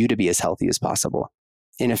now for you to be as healthy as possible?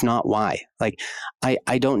 And if not, why? Like,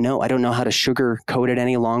 I don't know. I don't know how to sugarcoat it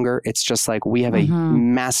any longer. It's just like we have a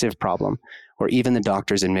massive problem where even the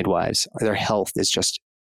doctors and midwives, their health is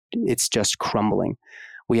just crumbling.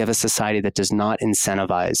 We have a society that does not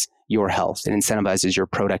incentivize your health. It incentivizes your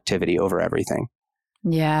productivity over everything.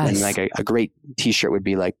 Yes. And like a great t-shirt would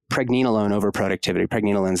be like pregnenolone over productivity.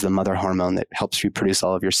 Pregnenolone is the mother hormone that helps you produce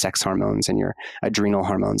all of your sex hormones and your adrenal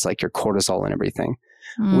hormones, like your cortisol and everything.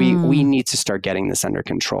 We need to start getting this under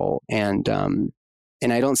control. And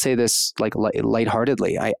I don't say this like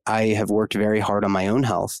lightheartedly. I have worked very hard on my own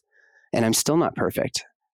health, and I'm still not perfect.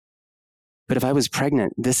 But if I was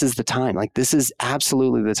pregnant, this is the time. Like, this is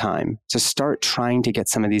absolutely the time to start trying to get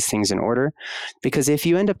some of these things in order. Because if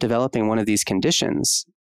you end up developing one of these conditions,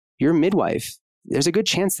 your midwife, there's a good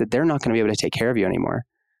chance that they're not going to be able to take care of you anymore.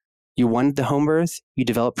 You wanted the home birth, you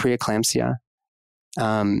developed preeclampsia,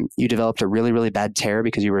 you developed a really, really bad tear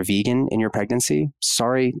because you were vegan in your pregnancy.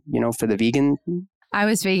 Sorry, for the vegan. I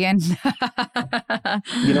was vegan. A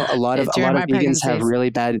lot of vegans have really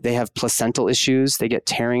bad, they have placental issues. They get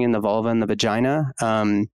tearing in the vulva and the vagina.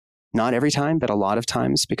 Not every time, but a lot of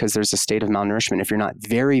times, because there's a state of malnourishment if you're not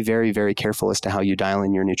very, very, very careful as to how you dial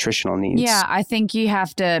in your nutritional needs. Yeah, I think you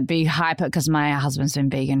have to be hyper, because my husband's been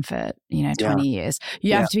vegan for, 20 years.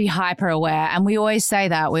 You have to be hyper aware. And we always say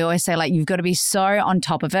that. We always say, like, you've got to be so on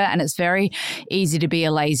top of it. And it's very easy to be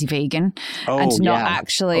a lazy vegan and to not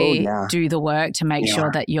actually do the work to make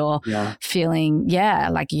sure that you're feeling,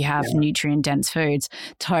 like you have nutrient dense foods.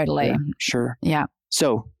 Totally. Yeah, sure. Yeah.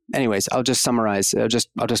 So anyways, I'll just summarize. I'll just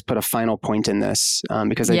put a final point in this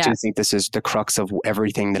because I do think this is the crux of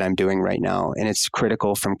everything that I'm doing right now. And it's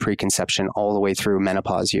critical from preconception all the way through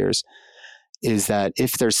menopause years, is that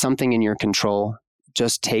if there's something in your control,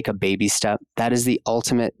 just take a baby step. That is the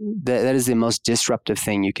ultimate, that is the most disruptive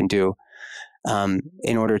thing you can do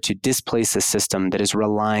in order to displace a system that is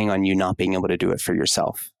relying on you not being able to do it for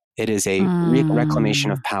yourself. It is a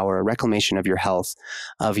reclamation of power, a reclamation of your health,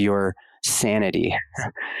 of your sanity.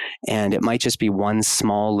 And it might just be one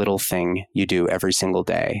small little thing you do every single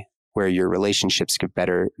day where your relationships get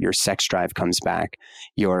better, your sex drive comes back,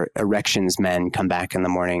 your erections, men, come back in the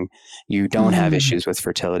morning. You don't have issues with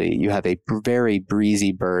fertility. You have a very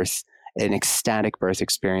breezy birth, an ecstatic birth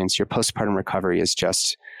experience. Your postpartum recovery is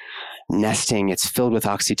just nesting. It's filled with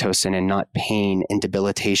oxytocin and not pain and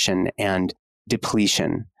debilitation and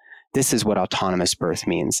depletion. This is what autonomous birth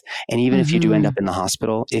means. And even if you do end up in the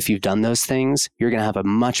hospital, if you've done those things, you're going to have a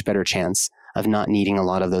much better chance of not needing a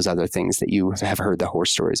lot of those other things that you have heard the horror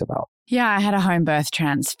stories about. Yeah, I had a home birth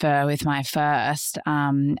transfer with my first.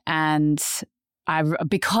 And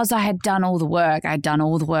because I had done all the work, I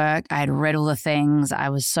had read all the things, I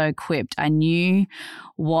was so equipped. I knew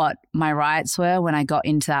what my rights were when I got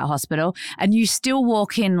into that hospital. And you still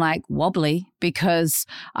walk in like wobbly, because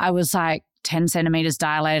I was like 10 centimeters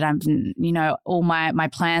dilated. All my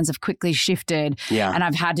plans have quickly shifted, and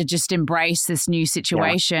I've had to just embrace this new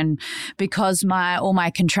situation because all my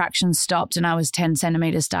contractions stopped and I was 10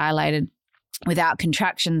 centimeters dilated without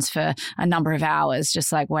contractions for a number of hours,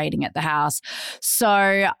 just like waiting at the house. So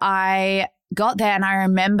I got there and I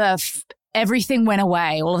remember everything went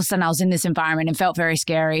away. All of a sudden I was in this environment and felt very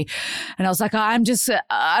scary. And I was like, I'm just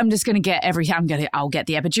going to get everything. I'll get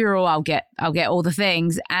the epidural. I'll get all the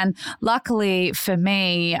things. And luckily for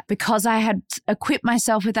me, because I had equipped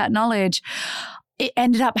myself with that knowledge, I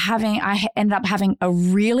ended up having a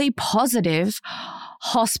really positive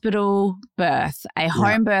hospital birth, a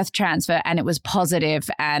home birth transfer, and it was positive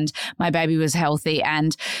and my baby was healthy.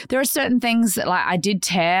 And there are certain things that I did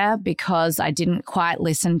tear because I didn't quite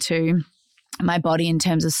listen to my body in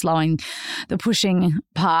terms of slowing the pushing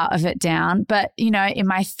part of it down. But, in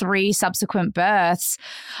my 3 subsequent births,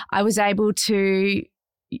 I was able to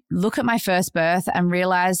look at my first birth and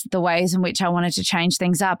realize the ways in which I wanted to change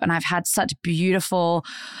things up. And I've had such beautiful,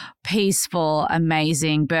 peaceful,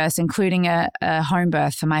 amazing births, including a home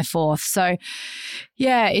birth for my 4th. So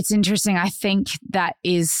yeah, it's interesting. I think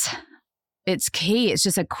it's key. It's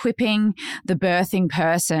just equipping the birthing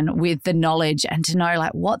person with the knowledge and to know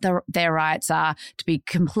what their rights are, to be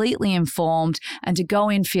completely informed and to go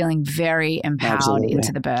in feeling very empowered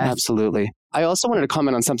into the birth. Absolutely. I also wanted to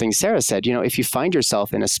comment on something Sarah said. If you find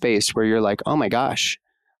yourself in a space where you're like, oh my gosh,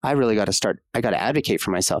 I really got to advocate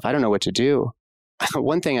for myself. I don't know what to do.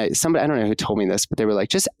 One thing, I don't know who told me this, but they were like,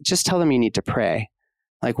 just tell them you need to pray.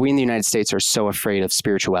 Like, we in the United States are so afraid of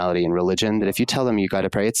spirituality and religion that if you tell them you got to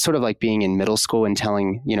pray, it's sort of like being in middle school and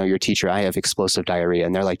telling, your teacher, I have explosive diarrhea.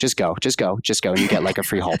 And they're like, just go. And you get like a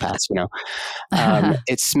free hall pass,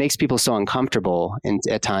 It makes people so uncomfortable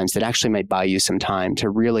at times that actually might buy you some time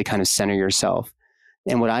to really kind of center yourself.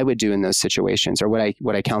 And what I would do in those situations, or what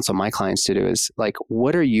I counsel my clients to do, is like,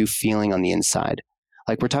 what are you feeling on the inside?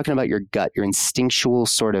 Like, we're talking about your gut, your instinctual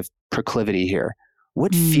sort of proclivity here.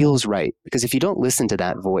 What feels right? Because if you don't listen to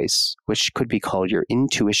that voice, which could be called your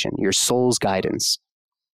intuition, your soul's guidance,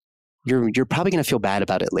 you're probably going to feel bad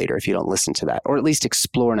about it later if you don't listen to that, or at least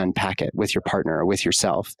explore and unpack it with your partner or with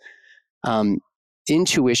yourself.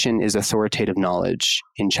 Intuition is authoritative knowledge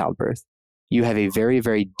in childbirth. You have a very,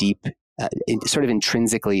 very deep, sort of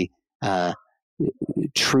intrinsically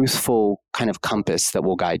truthful kind of compass that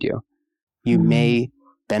will guide you. You may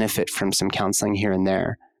benefit from some counseling here and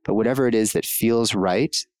there, but whatever it is that feels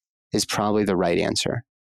right is probably the right answer.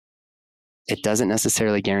 It doesn't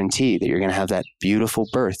necessarily guarantee that you're going to have that beautiful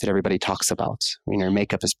birth that everybody talks about. Your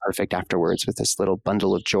makeup is perfect afterwards with this little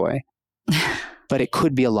bundle of joy. But it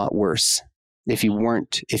could be a lot worse if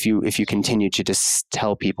you continue to just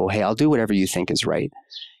tell people, hey, I'll do whatever you think is right.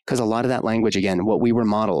 Because a lot of that language, again, what we were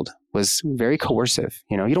modeled was very coercive.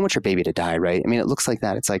 You don't want your baby to die, right? I mean, it looks like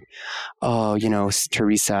that. It's like, oh,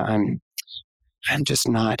 Teresa, I'm just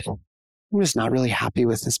not really happy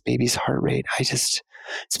with this baby's heart rate.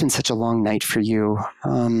 It's been such a long night for you.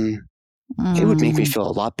 It would make me feel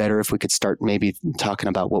a lot better if we could start maybe talking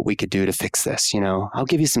about what we could do to fix this. I'll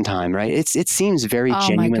give you some time, right? It seems very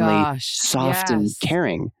genuinely soft and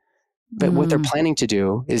caring. But what they're planning to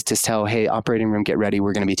do is to tell, hey, operating room, get ready.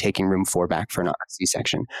 We're going to be taking room 4 back for a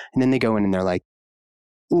C-section. And then they go in and they're like,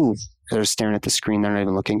 ooh, they're staring at the screen. They're not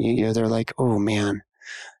even looking at you. They're like, oh man,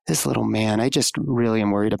 this little man, I just really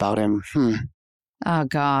am worried about him. Oh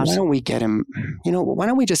gosh. Why don't we get him, why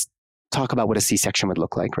don't we just talk about what a C-section would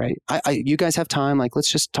look like, right? You guys have time. Like,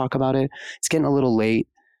 let's just talk about it. It's getting a little late.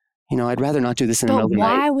 I'd rather not do this in the middle of the night.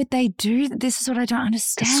 But why would they do this? Is what I don't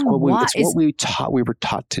understand. It's what we were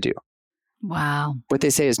taught to do. Wow. What they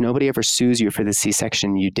say is nobody ever sues you for the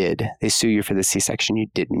C-section you did. They sue you for the C-section you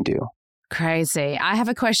didn't do. Crazy. I have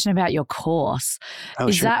a question about your course.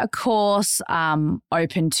 Is that a course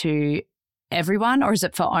open to everyone, or is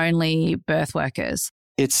it for only birth workers?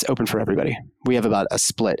 It's open for everybody. We have about a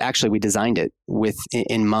split. Actually, we designed it with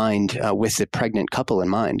the pregnant couple in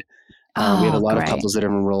mind. We have a lot of couples that are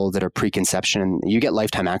enrolled that are preconception, and you get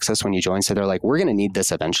lifetime access when you join. So they're like, we're going to need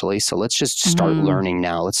this eventually. So let's just start learning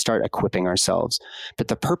now. Let's start equipping ourselves. But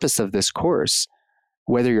the purpose of this course,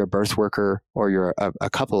 whether you're a birth worker or you're a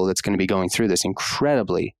couple that's going to be going through this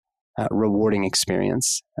incredibly rewarding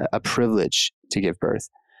experience, a privilege to give birth,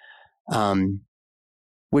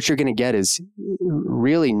 what you're going to get is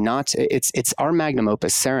really it's our magnum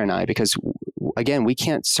opus, Sarah and I, because again, we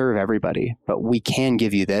can't serve everybody, but we can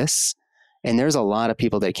give you this. And there's a lot of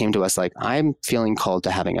people that came to us like, I'm feeling called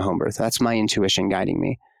to having a home birth. That's my intuition guiding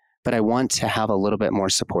me, but I want to have a little bit more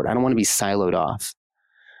support. I don't want to be siloed off.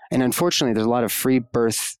 And unfortunately, there's a lot of free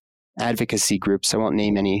birth advocacy groups. I won't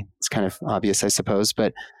name any. It's kind of obvious, I suppose,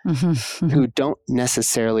 but who don't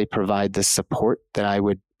necessarily provide the support that I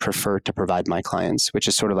would prefer to provide my clients, which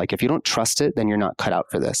is sort of like, if you don't trust it, then you're not cut out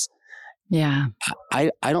for this. Yeah. I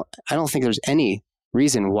don't think there's any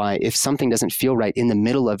reason why, if something doesn't feel right in the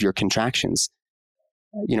middle of your contractions,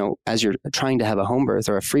 as you're trying to have a home birth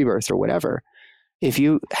or a free birth or whatever, if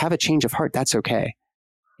you have a change of heart, that's okay.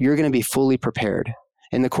 You're going to be fully prepared.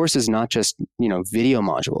 And the course is not just, video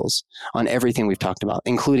modules on everything we've talked about,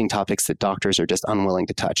 including topics that doctors are just unwilling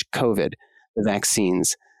to touch: COVID, the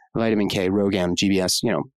vaccines, vitamin K, ROGAM, GBS,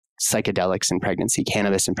 psychedelics in pregnancy,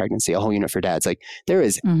 cannabis in pregnancy, a whole unit for dads. Like, there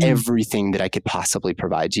is everything that I could possibly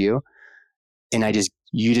provide you. And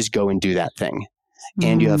you just go and do that thing.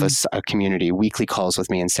 And you have a community, weekly calls with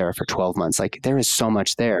me and Sarah for 12 months. Like, there is so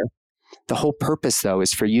much there. The whole purpose, though,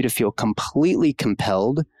 is for you to feel completely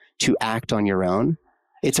compelled to act on your own.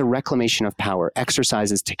 It's a reclamation of power,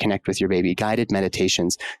 exercises to connect with your baby, guided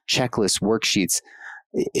meditations, checklists, worksheets.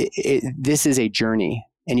 This is a journey,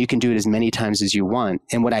 and you can do it as many times as you want.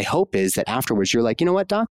 And what I hope is that afterwards you're like, you know what,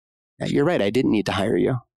 Doc? You're right. I didn't need to hire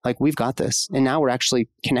you. Like, we've got this. And now we're actually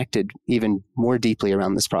connected even more deeply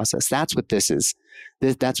around this process. That's what this is.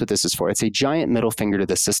 That's what this is for. It's a giant middle finger to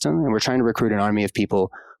the system. And we're trying to recruit an army of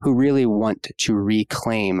people who really want to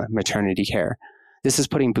reclaim maternity care. This is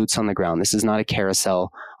putting boots on the ground. This is not a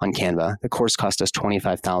carousel on Canva. The course cost us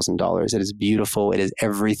 $25,000. It is beautiful. It is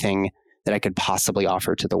everything that I could possibly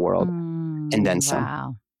offer to the world. And then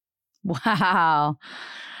some. Wow.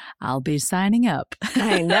 I'll be signing up.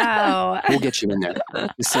 I know. We'll get you in there.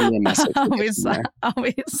 Just send me a message. I'll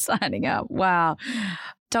be signing up. Wow.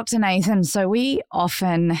 Dr. Nathan, so we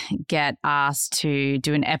often get asked to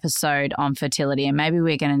do an episode on fertility, and maybe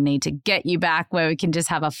we're going to need to get you back where we can just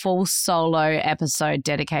have a full solo episode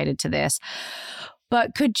dedicated to this.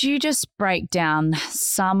 But could you just break down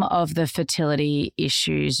some of the fertility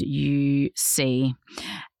issues you see,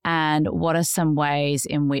 and what are some ways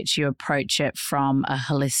in which you approach it from a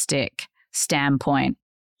holistic standpoint?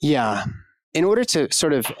 Yeah. In order to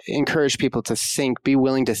sort of encourage people to be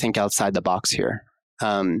willing to think outside the box here.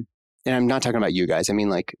 And I'm not talking about you guys. I mean,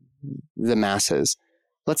 like, the masses.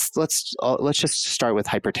 Let's just start with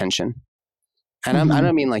hypertension. And I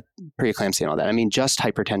don't mean like preeclampsia and all that. I mean just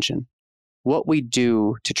hypertension. What we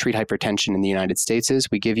do to treat hypertension in the United States is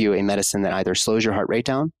we give you a medicine that either slows your heart rate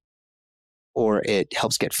down, or it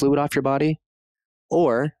helps get fluid off your body,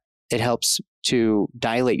 or it helps to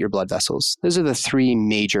dilate your blood vessels. Those are the three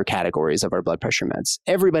major categories of our blood pressure meds.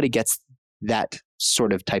 Everybody gets that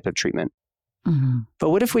sort of type of treatment. But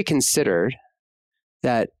what if we considered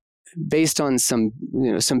that based on some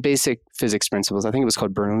basic physics principles, I think it was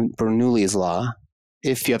called Bernoulli's law,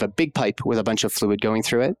 if you have a big pipe with a bunch of fluid going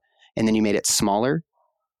through it, and then you made it smaller,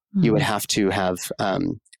 you would have to have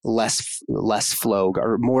less flow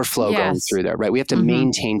or more flow going through there, right? We have to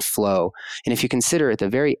maintain flow. And if you consider at the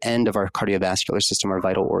very end of our cardiovascular system, our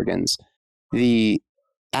vital organs, the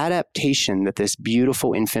adaptation that this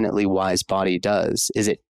beautiful, infinitely wise body does is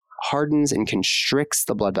it hardens and constricts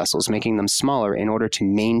the blood vessels, making them smaller in order to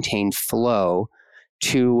maintain flow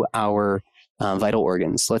to our vital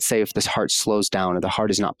organs. Let's say if this heart slows down or the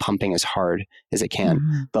heart is not pumping as hard as it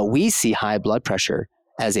can, but we see high blood pressure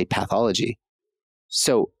as a pathology.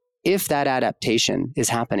 So if that adaptation is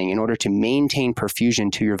happening in order to maintain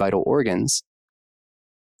perfusion to your vital organs,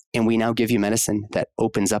 and we now give you medicine that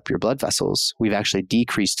opens up your blood vessels, we've actually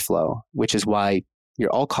decreased flow, which is why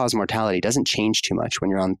your all-cause mortality doesn't change too much when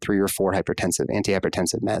you're on 3 or 4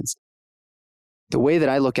 antihypertensive meds. The way that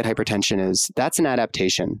I look at hypertension is that's an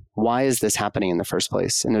adaptation. Why is this happening in the first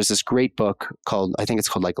place? And there's this great book called, I think it's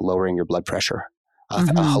called like Lowering Your Blood Pressure, a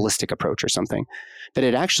holistic approach or something. But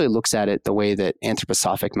it actually looks at it the way that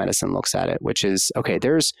anthroposophic medicine looks at it, which is, okay,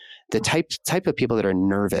 there's the type of people that are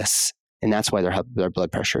nervous, and that's why their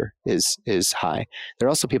blood pressure is high. There are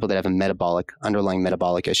also people that have a underlying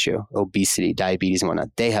metabolic issue, obesity, diabetes, and whatnot.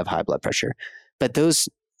 They have high blood pressure. But those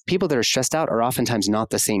people that are stressed out are oftentimes not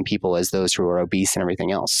the same people as those who are obese and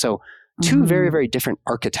everything else. So two very, very different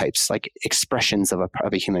archetypes, like expressions of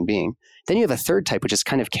a human being. Then you have a third type, which is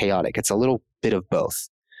kind of chaotic. It's a little bit of both.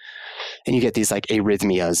 And you get these like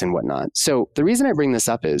arrhythmias and whatnot. So the reason I bring this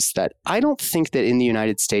up is that I don't think that in the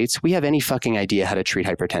United States, we have any fucking idea how to treat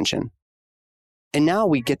hypertension. And now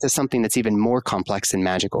we get to something that's even more complex and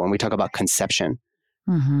magical. And we talk about conception,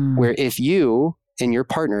 where if you and your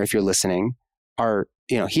partner, if you're listening, are,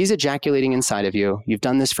 he's ejaculating inside of you. You've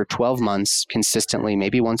done this for 12 months consistently,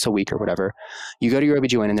 maybe once a week or whatever. You go to your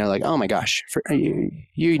OBGYN and they're like, oh my gosh,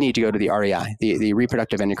 you need to go to the REI, the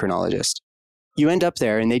reproductive endocrinologist. You end up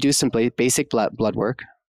there and they do some basic blood work,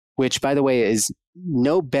 which by the way is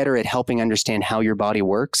no better at helping understand how your body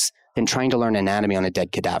works than trying to learn anatomy on a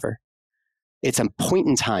dead cadaver. It's a point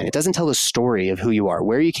in time. It doesn't tell the story of who you are,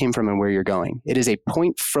 where you came from and where you're going. It is a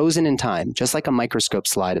point frozen in time, just like a microscope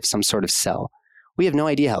slide of some sort of cell. We have no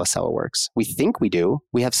idea how a cell works. We think we do.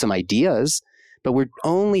 We have some ideas, but we're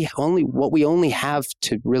what we only have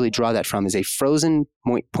to really draw that from is a frozen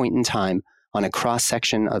point in time on a cross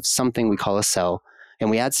section of something we call a cell.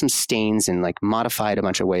 And we add some stains and like modify it a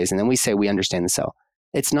bunch of ways. And then we say we understand the cell.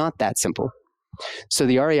 It's not that simple. So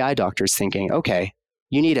the REI doctor is thinking, okay,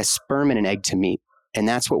 you need a sperm and an egg to meet. And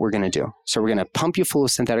that's what we're going to do. So we're going to pump you full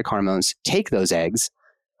of synthetic hormones, take those eggs,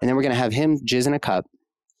 and then we're going to have him jizz in a cup.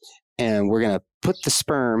 And we're going to put the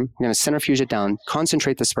sperm, we're going to centrifuge it down,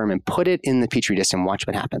 concentrate the sperm, and put it in the petri dish and watch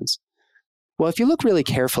what happens. Well, if you look really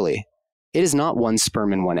carefully, it is not one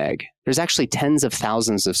sperm and one egg. There's actually tens of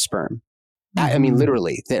thousands of sperm. I mean,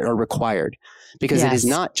 literally, that are required. Because it is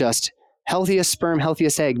not just healthiest sperm,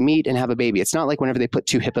 healthiest egg, meet and have a baby. It's not like whenever they put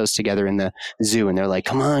 2 hippos together in the zoo and they're like,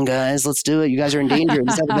 come on, guys, let's do it. You guys are in danger.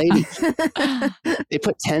 Let's have a baby. They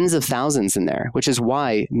put tens of thousands in there, which is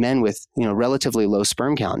why men with relatively low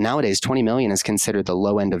sperm count, nowadays 20 million is considered the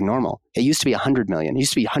low end of normal. It used to be 100 million. It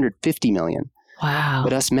used to be 150 million. Wow.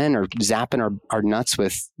 But us men are zapping our nuts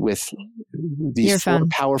with these 4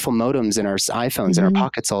 powerful modems in our iPhones in our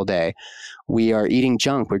pockets all day. We are eating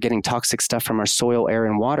junk. We're getting toxic stuff from our soil, air,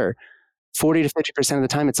 and water. 40 to 50% of the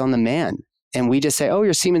time, it's on the man. And we just say, oh,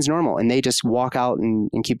 your semen's normal. And they just walk out and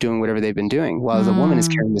keep doing whatever they've been doing while the woman is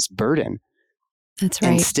carrying this burden. That's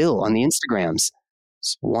right. And still on the Instagrams,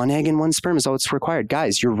 1 egg and 1 sperm is all that's required.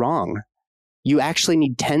 Guys, you're wrong. You actually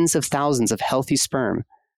need tens of thousands of healthy sperm,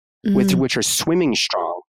 which are swimming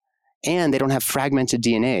strong. And they don't have fragmented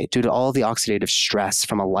DNA due to all the oxidative stress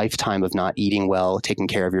from a lifetime of not eating well, taking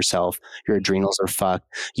care of yourself. Your adrenals are fucked.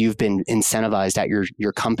 You've been incentivized at your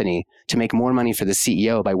company to make more money for the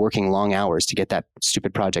CEO by working long hours to get that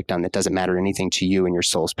stupid project done that doesn't matter anything to you and your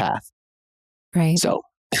soul's path. Right. So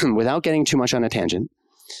without getting too much on a tangent,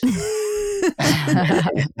 the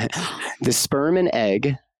sperm and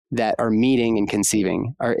egg that are meeting and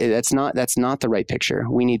conceiving. That's not the right picture.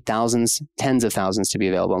 We need thousands, tens of thousands to be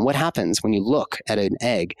available. And what happens when you look at an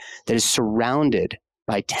egg that is surrounded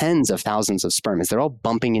by tens of thousands of sperm is they're all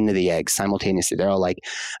bumping into the egg simultaneously. They're all like,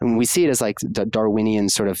 and we see it as like the Darwinian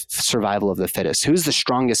sort of survival of the fittest. Who's the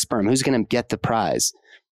strongest sperm? Who's going to get the prize?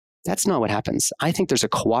 That's not what happens. I think there's a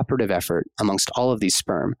cooperative effort amongst all of these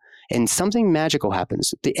sperm, and something magical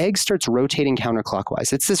happens. The egg starts rotating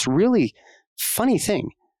counterclockwise. It's this really funny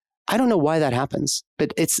thing. I don't know why that happens,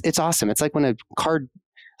 but it's awesome. It's like when a card,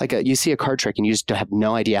 you see a card trick and you just have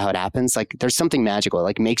no idea how it happens. Like there's something magical,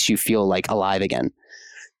 like makes you feel like alive again.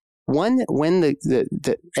 When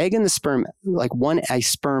the egg and the sperm, like a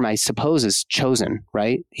sperm, I suppose, is chosen,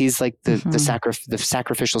 right? He's like the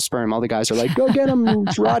sacrificial sperm. All the guys are like, go get him,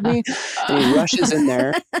 Rodney. And he rushes in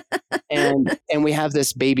there. And we have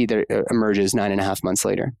this baby that emerges 9.5 months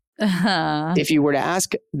later. Uh-huh. If you were to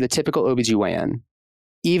ask the typical OBGYN,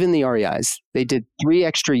 even the REIs, they did 3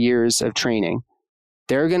 extra years of training.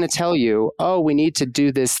 They're going to tell you, oh, we need to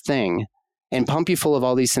do this thing and pump you full of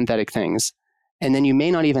all these synthetic things. And then you may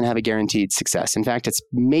not even have a guaranteed success. In fact, it's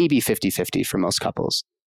maybe 50-50 for most couples.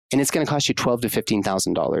 And it's going to cost you $12,000 to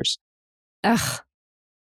 $15,000. Ugh.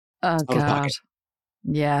 Oh, God.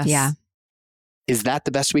 Yes. Yeah. Is that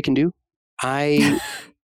the best we can do? I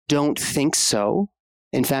don't think so.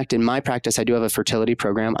 In fact, in my practice, I do have a fertility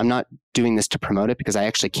program. I'm not doing this to promote it because I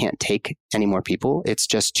actually can't take any more people. It's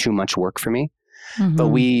just too much work for me. Mm-hmm. But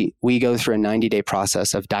we go through a 90-day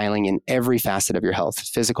process of dialing in every facet of your health,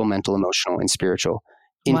 physical, mental, emotional, and spiritual,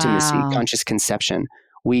 intimacy, conscious conception.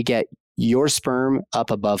 We get your sperm up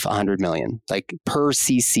above 100 million, like per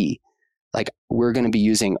cc. Like we're going to be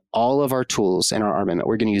using all of our tools in our armament.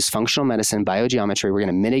 We're going to use functional medicine, biogeometry. We're going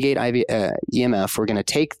to mitigate EMF. We're going to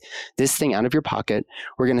take this thing out of your pocket.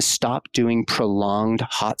 We're going to stop doing prolonged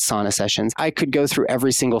hot sauna sessions. I could go through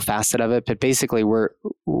every single facet of it, but basically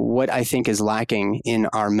what I think is lacking in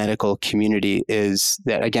our medical community is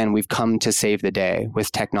that, again, we've come to save the day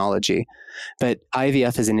with technology. But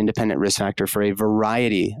IVF is an independent risk factor for a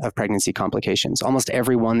variety of pregnancy complications. Almost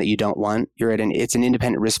every one that you don't want, it's an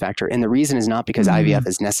independent risk factor. And the reason is not because IVF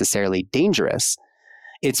is necessarily dangerous.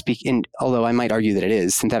 Although I might argue that it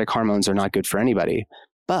is. Synthetic hormones are not good for anybody.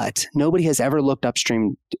 But nobody has ever looked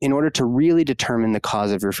upstream in order to really determine the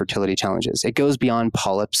cause of your fertility challenges. It goes beyond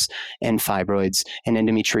polyps and fibroids and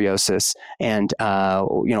endometriosis and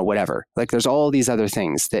whatever. Like there's all these other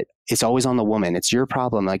things that it's always on the woman. It's your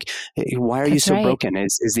problem. Like, why are you so broken?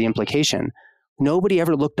 Is the implication. Nobody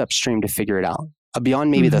ever looked upstream to figure it out.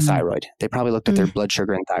 Beyond maybe the thyroid. They probably looked at their blood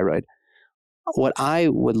sugar and thyroid. What I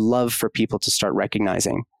would love for people to start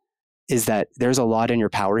recognizing is that there's a lot in your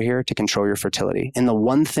power here to control your fertility. And the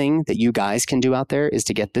one thing that you guys can do out there is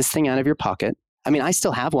to get this thing out of your pocket. I mean, I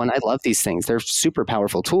still have one. I love these things. They're super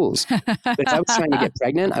powerful tools. But if I was trying to get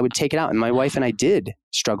pregnant, I would take it out. And my wife and I did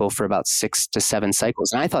struggle for about 6 to 7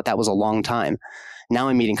 cycles. And I thought that was a long time. Now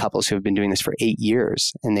I'm meeting couples who have been doing this for 8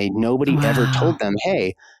 years and nobody ever told them,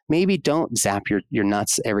 hey, maybe don't zap your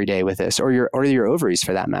nuts every day with this or your ovaries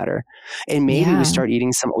for that matter. And maybe we start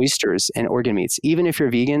eating some oysters and organ meats. Even if you're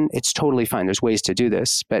vegan, it's totally fine. There's ways to do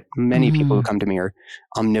this, but many people who come to me are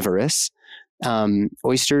omnivorous.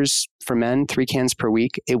 Oysters for men, 3 cans per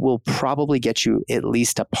week. It will probably get you at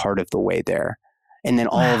least a part of the way there. And then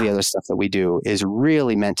all of the other stuff that we do is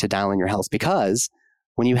really meant to dial in your health, because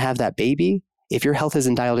when you have that baby, if your health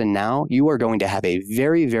isn't dialed in now, you are going to have a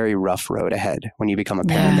very, very rough road ahead when you become a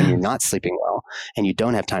parent and you're not sleeping well and you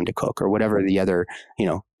don't have time to cook or whatever the other,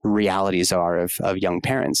 realities are of young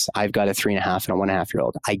parents. I've got a 3.5 and a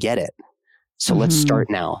 1.5-year-old. I get it. So let's start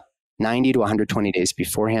now. 90 to 120 days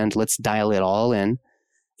beforehand. Let's dial it all in.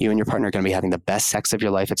 You and your partner are going to be having the best sex of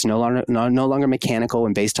your life. It's no longer mechanical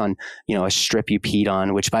and based on, a strip you peed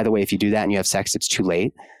on, which, by the way, if you do that and you have sex, it's too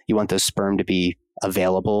late. You want those sperm to be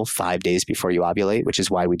available 5 days before you ovulate, which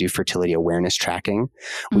is why we do fertility awareness tracking.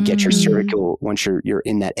 We get your cervical, once you're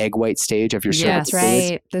in that egg white stage of your cervical. That's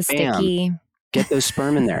right. The sticky. Get those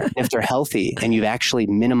sperm in there. If they're healthy and you've actually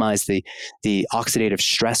minimized the oxidative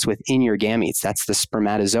stress within your gametes, that's the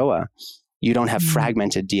spermatozoa. You don't have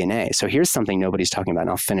fragmented DNA. So here's something nobody's talking about, and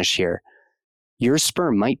I'll finish here. Your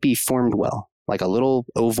sperm might be formed well, like a little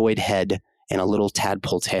ovoid head and a little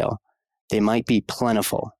tadpole tail. They might be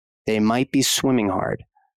plentiful. They might be swimming hard,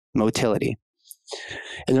 motility.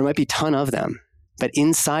 And there might be a ton of them. But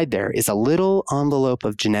inside there is a little envelope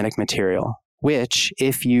of genetic material, which,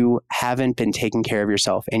 if you haven't been taking care of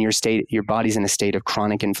yourself and your body's in a state of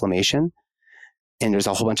chronic inflammation, and there's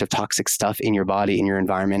a whole bunch of toxic stuff in your body, in your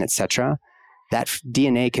environment, etc., that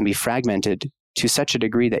DNA can be fragmented to such a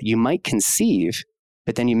degree that you might conceive,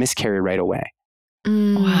 but then you miscarry right away.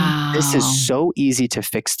 Wow. This is so easy to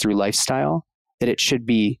fix through lifestyle that it should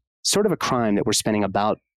be sort of a crime that we're spending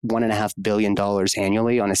about $1.5 billion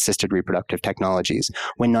annually on assisted reproductive technologies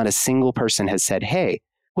when not a single person has said, hey,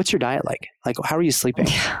 what's your diet like? Like, how are you sleeping?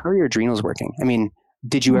 How are your adrenals working? I mean,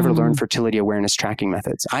 did you ever learn fertility awareness tracking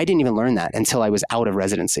methods? I didn't even learn that until I was out of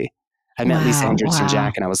residency. I met Lisa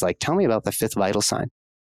Hendrickson-Jack and I was like, tell me about the fifth vital sign.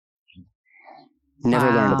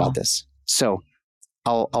 Never learned about this. So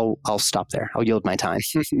I'll stop there. I'll yield my time.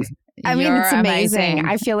 I mean, You're it's amazing. amazing.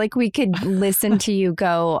 I feel like we could listen to you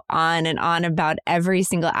go on and on about every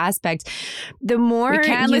single aspect. The more We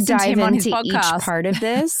can you listen to dive him on his into podcast. each part of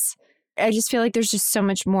this, I just feel like there's just so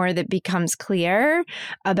much more that becomes clear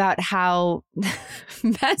about how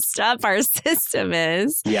messed up our system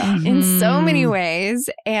is Yeah. in so many ways.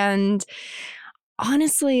 And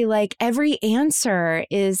honestly, like every answer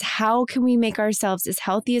is how can we make ourselves as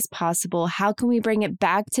healthy as possible? How can we bring it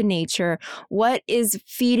back to nature? What is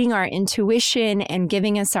feeding our intuition and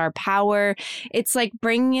giving us our power? It's like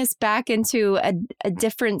bringing us back into a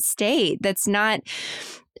different state that's not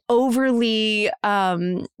overly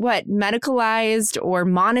medicalized or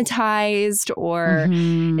monetized, or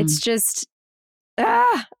it's just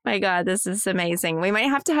my God, this is amazing. We might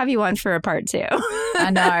have to have you on for a part 2.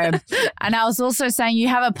 I know. And I was also saying you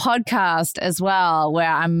have a podcast as well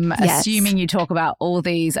where I'm assuming you talk about all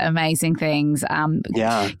these amazing things.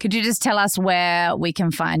 Could you just tell us where we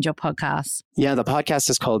can find your podcast? Yeah, the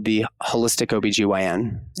podcast is called the Holistic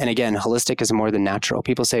OBGYN. And again, holistic is more than natural.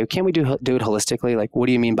 People say, can we do it holistically? Like, what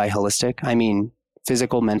do you mean by holistic? I mean,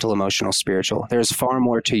 physical, mental, emotional, spiritual. There's far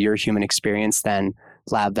more to your human experience than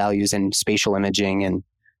lab values and spatial imaging and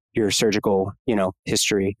your surgical,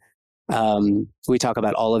 history. We talk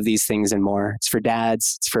about all of these things and more. It's for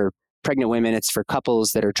dads, it's for pregnant women, it's for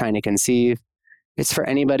couples that are trying to conceive. It's for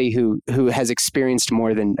anybody who has experienced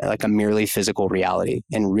more than like a merely physical reality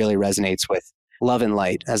and really resonates with love and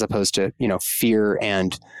light as opposed to, fear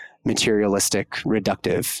and materialistic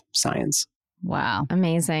reductive science. Wow.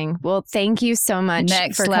 Amazing. Well, thank you so much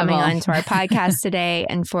Next for level. coming on to our podcast today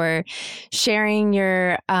and for sharing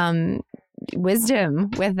your wisdom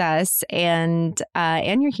with us and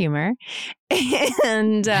your humor.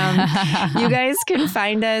 And you guys can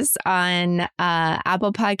find us on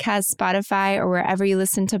Apple Podcasts, Spotify, or wherever you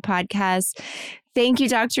listen to podcasts. Thank you,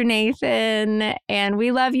 Dr. Nathan. And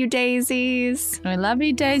we love you, daisies. We love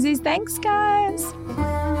you, daisies. Thanks, guys.